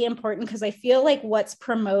really important, because I feel like what's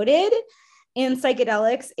promoted in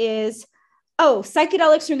psychedelics is, oh,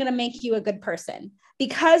 psychedelics are going to make you a good person.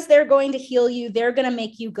 Because they're going to heal you, they're going to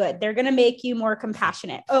make you good. They're going to make you more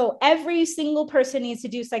compassionate. Oh, every single person needs to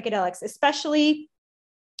do psychedelics, especially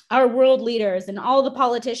our world leaders and all the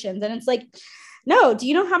politicians. And it's like, no, do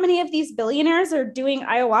you know how many of these billionaires are doing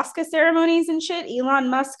ayahuasca ceremonies and shit? Elon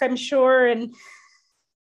Musk, I'm sure, and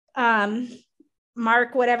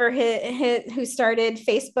Mark, whatever, who started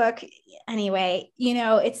Facebook. Anyway,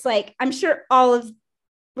 it's like, I'm sure all of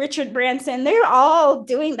Richard Branson, they're all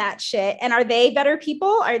doing that shit. And are they better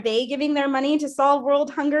people? Are they giving their money to solve world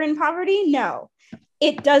hunger and poverty? No.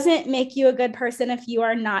 It doesn't make you a good person if you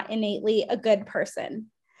are not innately a good person.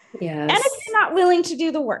 Yes. And if you're not willing to do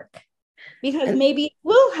the work, because maybe it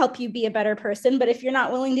will help you be a better person, but if you're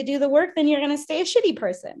not willing to do the work, then you're going to stay a shitty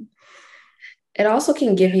person. It also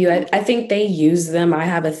can give you, I think they use them. I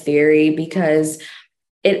have a theory because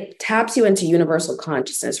it taps you into universal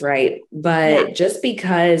consciousness, right? But just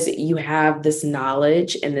because you have this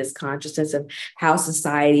knowledge and this consciousness of how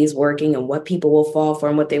society is working and what people will fall for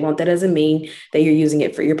and what they want, that doesn't mean that you're using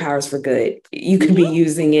it for your powers for good. You could be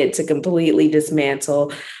using it to completely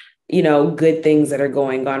dismantle, good things that are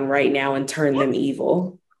going on right now and turn them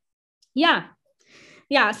evil. Yeah.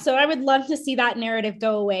 Yeah. So I would love to see that narrative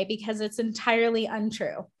go away, because it's entirely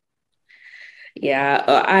untrue.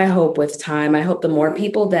 Yeah, I hope with time, I hope the more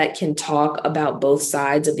people that can talk about both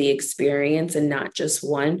sides of the experience and not just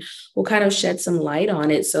one will kind of shed some light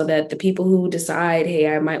on it, so that the people who decide, hey,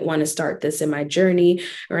 I might want to start this in my journey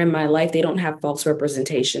or in my life, they don't have false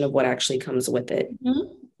representation of what actually comes with it.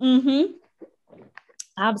 Mm-hmm. Mm-hmm.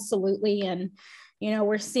 Absolutely. And,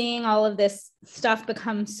 we're seeing all of this stuff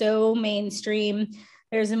become so mainstream.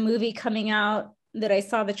 There's a movie coming out that I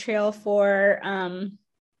saw the trail for,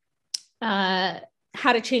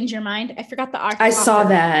 How to Change Your Mind. I forgot the author. I saw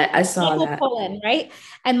that. Poland, right?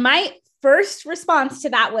 And my first response to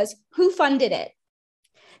that was, who funded it?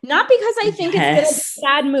 Not because I think it's going to be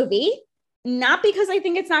a bad movie, not because I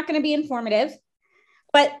think it's not going to be informative,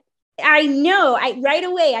 but I right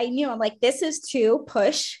away knew, I'm like, this is to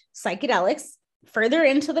push psychedelics further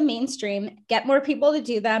into the mainstream, get more people to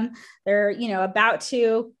do them. They're, about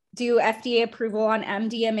to do FDA approval on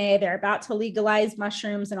MDMA. They're about to legalize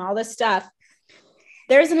mushrooms and all this stuff.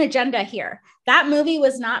 There's an agenda here. That movie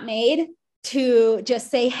was not made to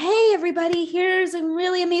just say, hey, everybody, here's a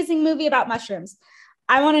really amazing movie about mushrooms.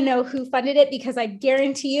 I want to know who funded it, because I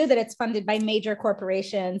guarantee you that it's funded by major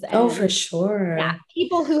corporations. And, for sure. Yeah,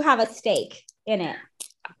 people who have a stake in it.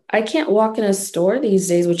 I can't walk in a store these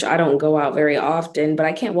days, which I don't go out very often, but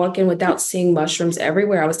I can't walk in without seeing mushrooms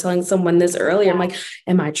everywhere. I was telling someone this earlier. I'm like,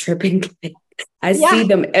 am I tripping? I see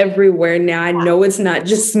them everywhere now. I know it's not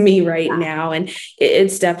just me right now. And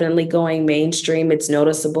it's definitely going mainstream. It's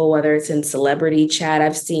noticeable, whether it's in celebrity chat.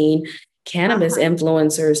 I've seen cannabis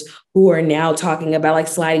influencers who are now talking about like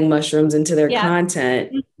sliding mushrooms into their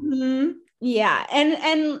content. Mm-hmm. Yeah.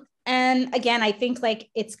 And again, I think like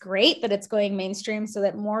it's great that it's going mainstream so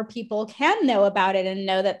that more people can know about it and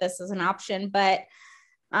know that this is an option, but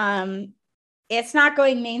it's not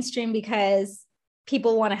going mainstream because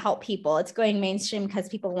people want to help people. It's going mainstream because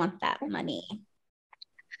people want that money.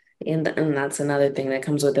 And that's another thing that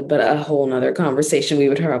comes with it, but a whole nother conversation we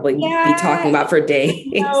would probably be talking about for days.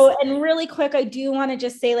 No, and really quick, I do want to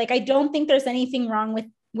just say, like, I don't think there's anything wrong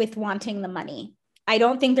with wanting the money. I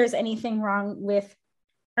don't think there's anything wrong with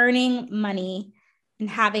earning money and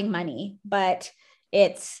having money, but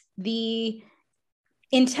it's the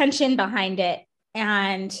intention behind it.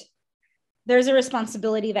 And there's a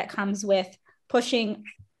responsibility that comes with pushing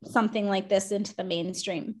something like this into the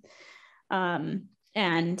mainstream.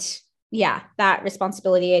 And yeah, that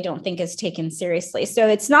responsibility I don't think is taken seriously. So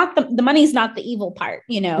it's not the money's not the evil part,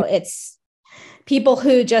 it's people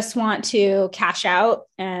who just want to cash out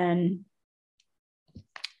and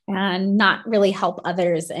not really help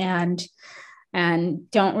others. And and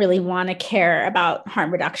don't really want to care about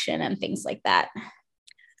harm reduction and things like that.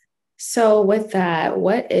 So with that,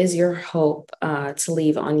 what is your hope to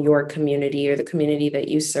leave on your community or the community that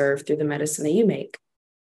you serve through the medicine that you make?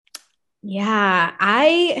 Yeah,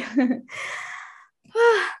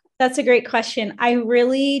 that's a great question. I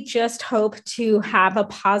really just hope to have a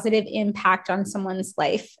positive impact on someone's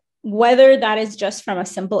life, whether that is just from a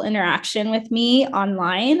simple interaction with me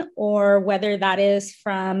online or whether that is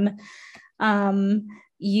from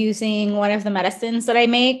using one of the medicines that I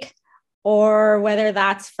make, or whether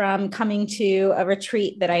that's from coming to a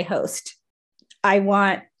retreat that I host. I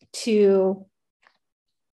want to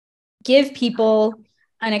give people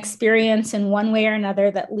an experience in one way or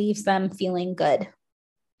another that leaves them feeling good.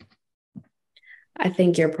 I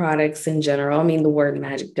think your products in general, I mean, the word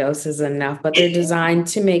magic dose is enough, but they're designed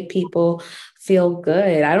to make people feel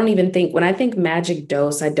good. I don't even think, when I think magic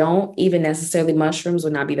dose, I don't even necessarily, mushrooms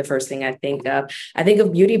would not be the first thing I think of. I think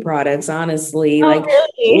of beauty products, honestly. Oh, like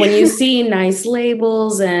really? when you see nice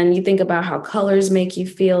labels and you think about how colors make you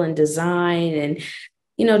feel and design and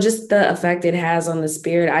just the effect it has on the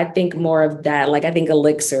spirit. I think more of that. Like, I think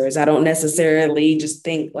elixirs. I don't necessarily just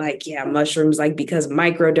think like, yeah, mushrooms, like because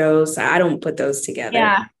microdose. I don't put those together.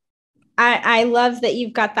 Yeah. I love that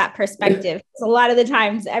you've got that perspective. A lot of the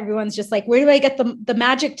times everyone's just like, where do I get the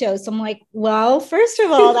magic dose? I'm like, well, first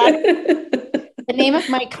of all, that's the name of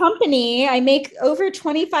my company. I make over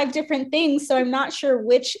 25 different things, so I'm not sure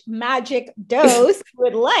which magic dose you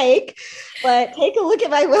would like, but take a look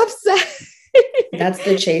at my website. That's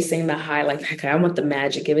the chasing the high. Like, okay, I want the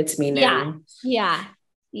magic. Give it to me now.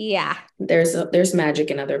 Yeah. There's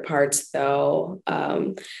magic in other parts though.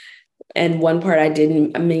 And one part I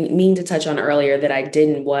didn't mean to touch on earlier that I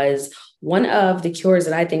didn't was one of the cures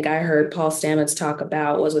that I think I heard Paul Stamets talk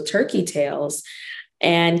about was with turkey tails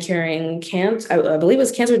and curing cancer. I believe it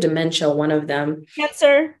was cancer, dementia, one of them.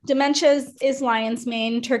 Cancer, dementia is lion's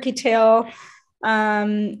mane, turkey tail.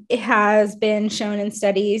 It has been shown in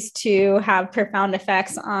studies to have profound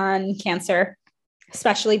effects on cancer,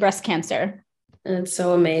 especially breast cancer. And it's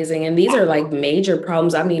so amazing. And these are like major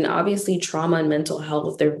problems. I mean, obviously, trauma and mental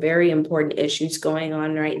health, they're very important issues going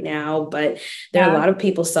on right now. But there are a lot of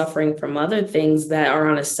people suffering from other things that are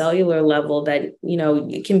on a cellular level that,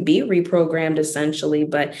 you can be reprogrammed essentially.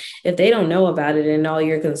 But if they don't know about it and all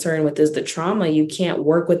you're concerned with is the trauma, you can't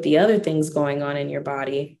work with the other things going on in your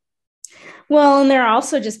body. Well, and there are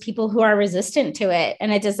also just people who are resistant to it.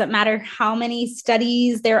 And it doesn't matter how many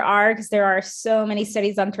studies there are, because there are so many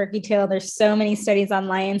studies on turkey tail. There's so many studies on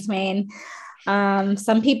lion's mane.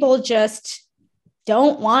 Some people just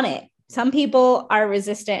don't want it. Some people are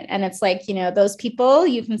resistant. And it's like, those people,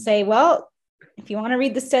 you can say, well, if you want to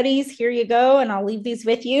read the studies, here you go. And I'll leave these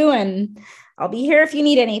with you. And I'll be here if you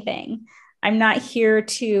need anything. I'm not here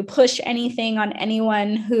to push anything on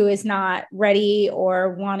anyone who is not ready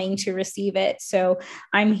or wanting to receive it. So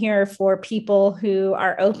I'm here for people who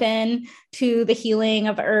are open to the healing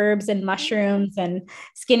of herbs and mushrooms and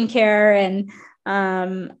skincare. And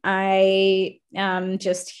I am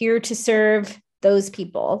just here to serve those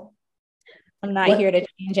people. I'm not here to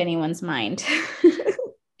change anyone's mind.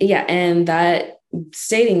 Yeah. And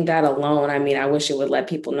stating that alone, I mean, I wish it would let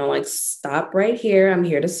people know, like, stop right here. I'm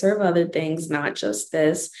here to serve other things, not just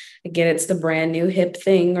this. Again, it's the brand new hip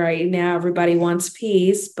thing right now. Everybody wants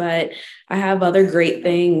peace, but I have other great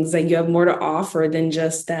things and you have more to offer than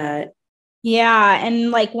just that. Yeah.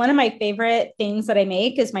 And like one of my favorite things that I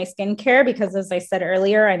make is my skincare, because as I said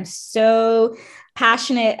earlier, I'm so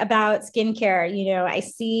passionate about skincare.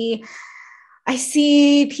 I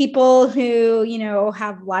see people who,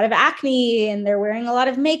 have a lot of acne and they're wearing a lot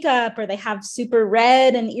of makeup, or they have super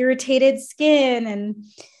red and irritated skin and,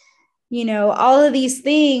 all of these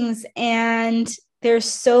things. And there's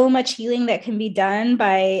so much healing that can be done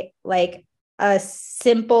by like a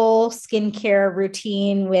simple skincare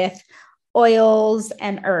routine with oils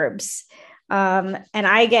and herbs. And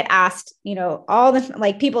I get asked, all the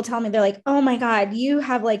like people tell me, they're like, oh my God, you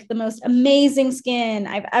have like the most amazing skin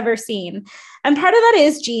I've ever seen. And part of that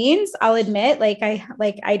is genes. I'll admit,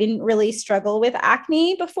 I didn't really struggle with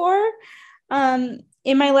acne before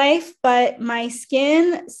in my life, but my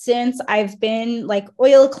skin, since I've been like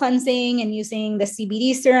oil cleansing and using the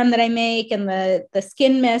CBD serum that I make and the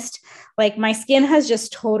skin mist, like my skin has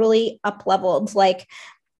just totally up leveled. Like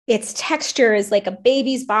its texture is like a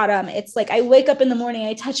baby's bottom. It's like I wake up in the morning,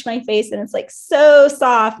 I touch my face and it's like so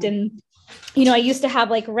soft. And, I used to have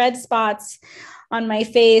like red spots on my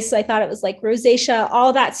face. I thought it was like rosacea.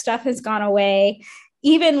 All that stuff has gone away.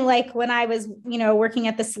 even like when I was, working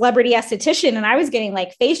at the celebrity esthetician, and I was getting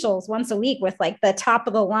like facials once a week with like the top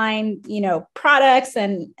of the line, products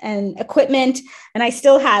and equipment. And I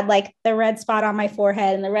still had like the red spot on my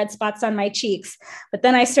forehead and the red spots on my cheeks. But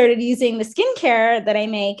then I started using the skincare that I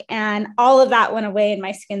make, and all of that went away, and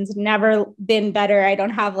my skin's never been better. I don't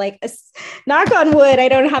have like knock on wood, I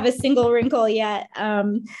don't have a single wrinkle yet.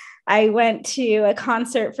 I went to a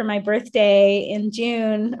concert for my birthday in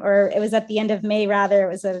June, or it was at the end of May, rather.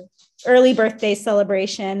 It was an early birthday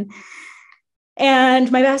celebration. And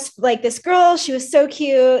this girl, she was so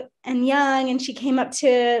cute and young, and she came up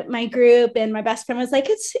to my group, and my best friend was like,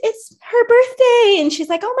 it's her birthday. And she's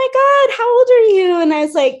like, oh my God, how old are you? And I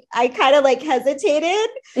was like, I kind of like hesitated.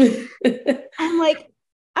 I'm like,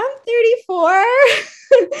 I'm 34.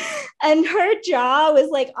 And her jaw was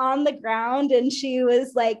like on the ground, and she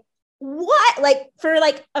was like, what? Like for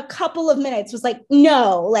like a couple of minutes was like,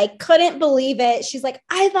 no, like couldn't believe it. She's like,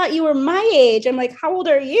 I thought you were my age. I'm like, how old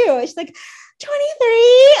are you? She's like,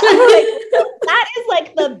 23. I'm like, that is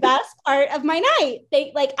like the best part of my night.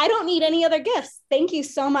 I don't need any other gifts. Thank you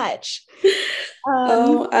so much.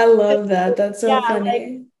 Oh, I love that. That's so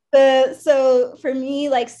funny. So for me,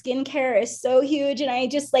 like skincare is so huge. And I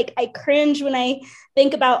just like, I cringe when I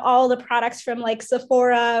think about all the products from like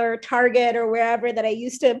Sephora or Target or wherever that I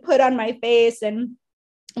used to put on my face. And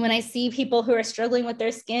when I see people who are struggling with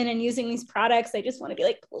their skin and using these products, I just want to be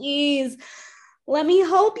like, please let me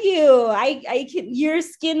help you. I can, your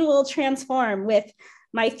skin will transform with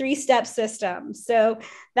my 3-step system. So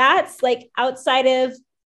that's like outside of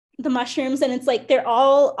the mushrooms, and it's like they're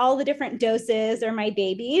all the different doses are my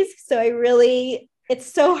babies. So it's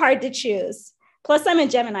so hard to choose. Plus I'm a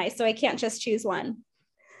Gemini, so I can't just choose one.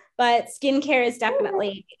 But skincare is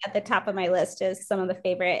definitely at the top of my list as some of the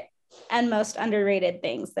favorite and most underrated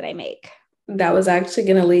things that I make. That was actually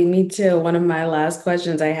going to lead me to one of my last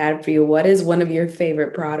questions I had for you. What is one of your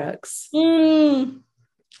favorite products? Okay.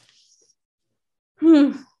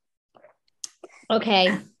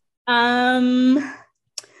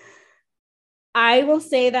 I will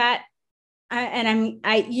say that, I'm going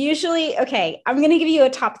to give you a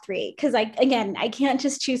top 3, because I can't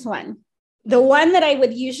just choose one. The one that I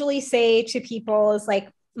would usually say to people is like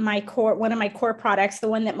one of my core products, the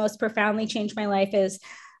one that most profoundly changed my life, is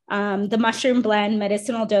the mushroom blend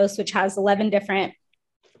medicinal dose, which has 11 different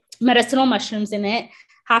medicinal mushrooms in it.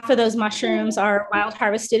 Half of those mushrooms are wild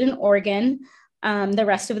harvested in Oregon. The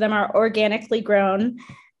rest of them are organically grown.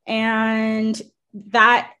 And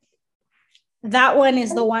that one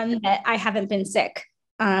is the one that I haven't been sick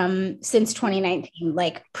since 2019,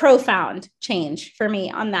 like profound change for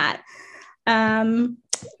me on that.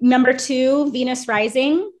 Number 2, Venus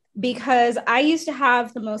Rising, because I used to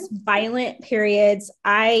have the most violent periods.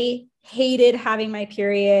 I hated having my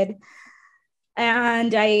period,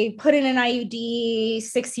 and I put in an IUD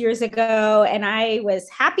 6 years ago, and I was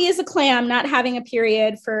happy as a clam not having a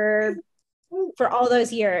period for all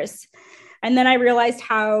those years. And then I realized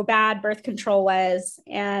how bad birth control was.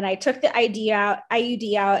 And I took the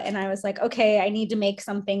IUD out, and I was like, okay, I need to make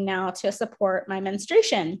something now to support my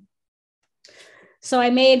menstruation. So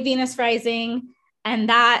I made Venus Rising, and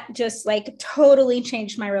that just like totally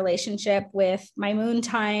changed my relationship with my moon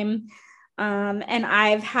time. And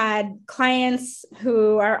I've had clients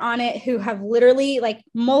who are on it who have literally, like,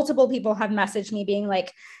 multiple people have messaged me being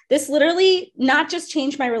like, this literally not just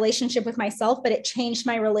changed my relationship with myself, but it changed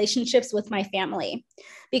my relationships with my family,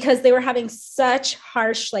 because they were having such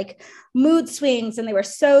harsh like mood swings, and they were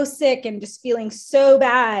so sick and just feeling so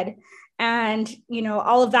bad. And,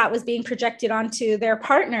 all of that was being projected onto their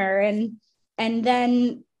partner. And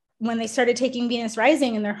then when they started taking Venus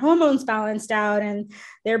Rising and their hormones balanced out and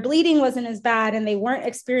their bleeding wasn't as bad, and they weren't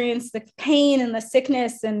experiencing the pain and the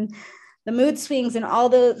sickness and the mood swings and all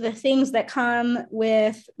the things that come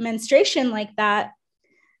with menstruation like that,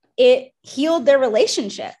 it healed their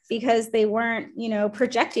relationship because they weren't,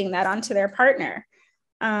 projecting that onto their partner.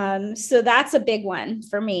 So that's a big one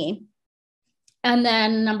for me. And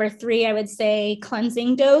then number 3, I would say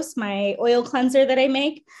cleansing dose, my oil cleanser that I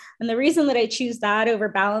make. And the reason that I choose that over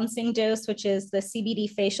balancing dose, which is the CBD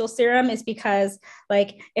facial serum, is because,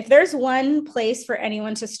 like, if there's one place for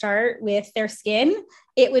anyone to start with their skin,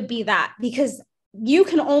 it would be that, because you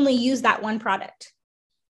can only use that one product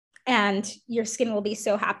and your skin will be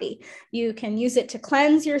so happy. You can use it to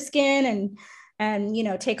cleanse your skin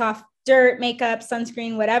and take off dirt, makeup,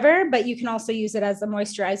 sunscreen, whatever, but you can also use it as a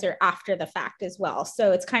moisturizer after the fact as well.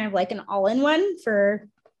 So it's kind of like an all-in-one for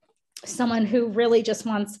someone who really just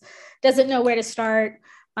doesn't know where to start.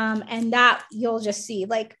 And that you'll just see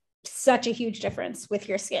like such a huge difference with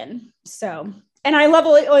your skin. So and I love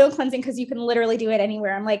oil cleansing because you can literally do it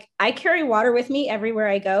anywhere. I'm like, I carry water with me everywhere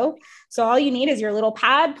I go. So all you need is your little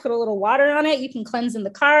pad, put a little water on it. You can cleanse in the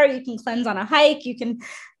car. You can cleanse on a hike. You can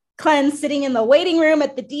cleanse sitting in the waiting room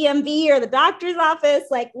at the DMV or the doctor's office,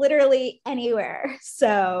 like literally anywhere.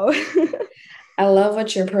 So I love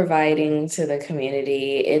what you're providing to the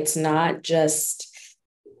community. It's not just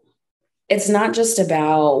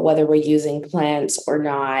about whether we're using plants or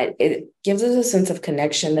not. It gives us a sense of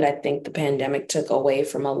connection that I think the pandemic took away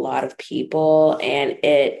from a lot of people. And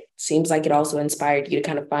it seems like it also inspired you to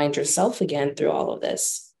kind of find yourself again through all of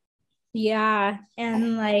this. yeah.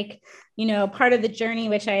 And like, part of the journey,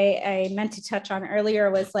 which I meant to touch on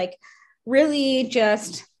earlier, was like really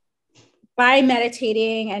just by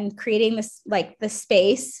meditating and creating this, like the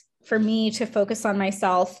space for me to focus on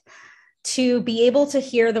myself, to be able to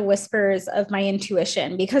hear the whispers of my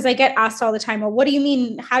intuition, because I get asked all the time, well, what do you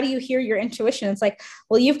mean? How do you hear your intuition? It's like,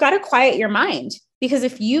 well, you've got to quiet your mind, because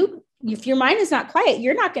if your mind is not quiet,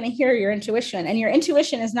 you're not going to hear your intuition. And your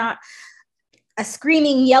intuition is not a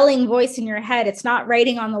screaming, yelling voice in your head. It's not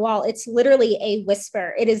writing on the wall. It's literally a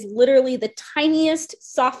whisper. It is literally the tiniest,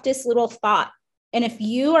 softest little thought. And if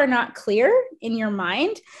you are not clear in your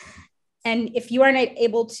mind, and if you are not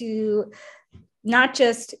able to not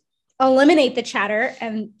just eliminate the chatter,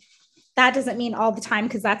 and that doesn't mean all the time,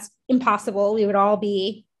 because that's impossible. We would all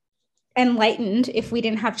be enlightened if we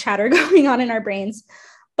didn't have chatter going on in our brains.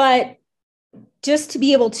 But just to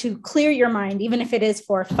be able to clear your mind, even if it is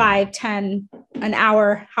for 5, 10, an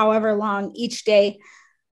hour, however long each day,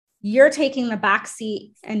 you're taking the back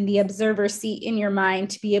seat and the observer seat in your mind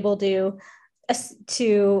to be able to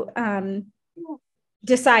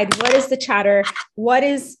decide what is the chatter, what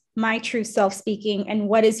is my true self speaking, and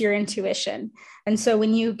what is your intuition. And so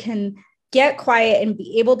when you can get quiet and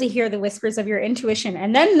be able to hear the whispers of your intuition,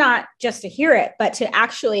 and then not just to hear it, but to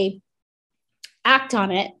actually act on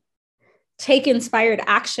it, take inspired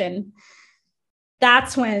action,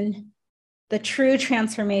 that's when the true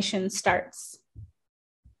transformation starts.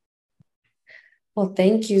 Well,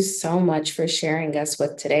 thank you so much for sharing us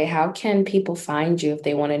with today. How can people find you if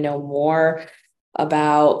they want to know more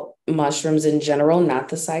about mushrooms in general, not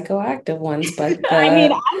the psychoactive ones, but I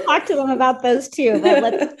mean, I'll talk to them about those too, but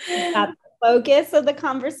let's make that the focus of the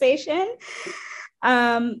conversation.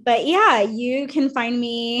 But yeah, you can find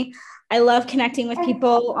me. I love connecting with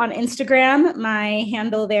people on Instagram. My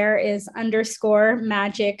handle there is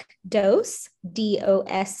 _magic dose,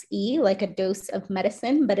 DOSE, like a dose of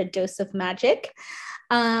medicine, but a dose of magic.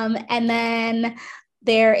 And then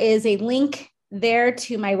there is a link there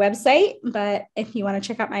to my website. But if you want to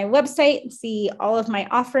check out my website, see all of my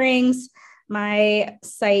offerings, my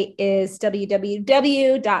site is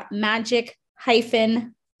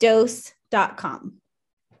www.magic-dose.com.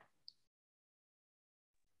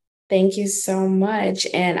 Thank you so much.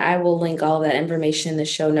 And I will link all of that information in the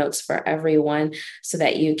show notes for everyone so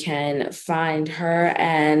that you can find her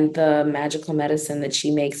and the magical medicine that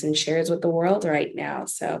she makes and shares with the world right now.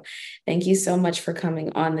 So thank you so much for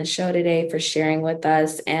coming on the show today, for sharing with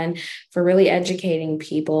us, and for really educating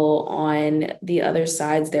people on the other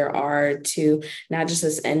sides there are to not just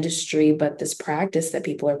this industry, but this practice that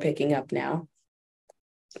people are picking up now.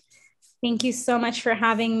 Thank you so much for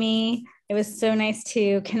having me. It was so nice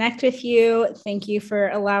to connect with you. Thank you for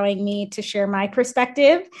allowing me to share my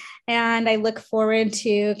perspective. And I look forward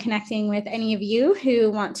to connecting with any of you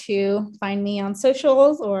who want to find me on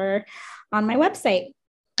socials or on my website.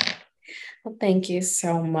 Well, thank you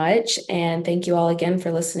so much. And thank you all again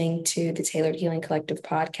for listening to the Tailored Healing Collective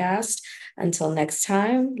podcast. Until next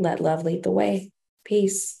time, let love lead the way.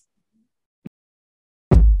 Peace.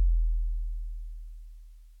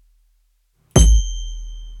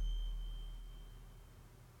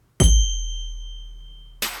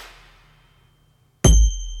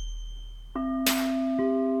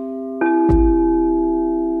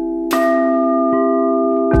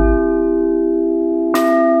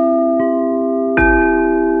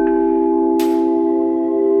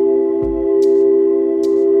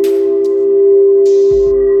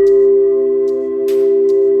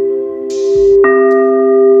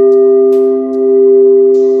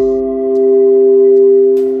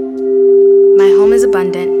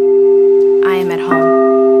 Abundant. I am at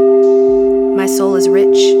home. My soul is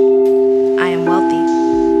rich. I am wealthy.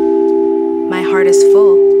 My heart is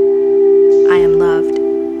full. I am loved.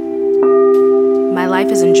 My life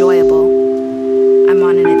is enjoyable.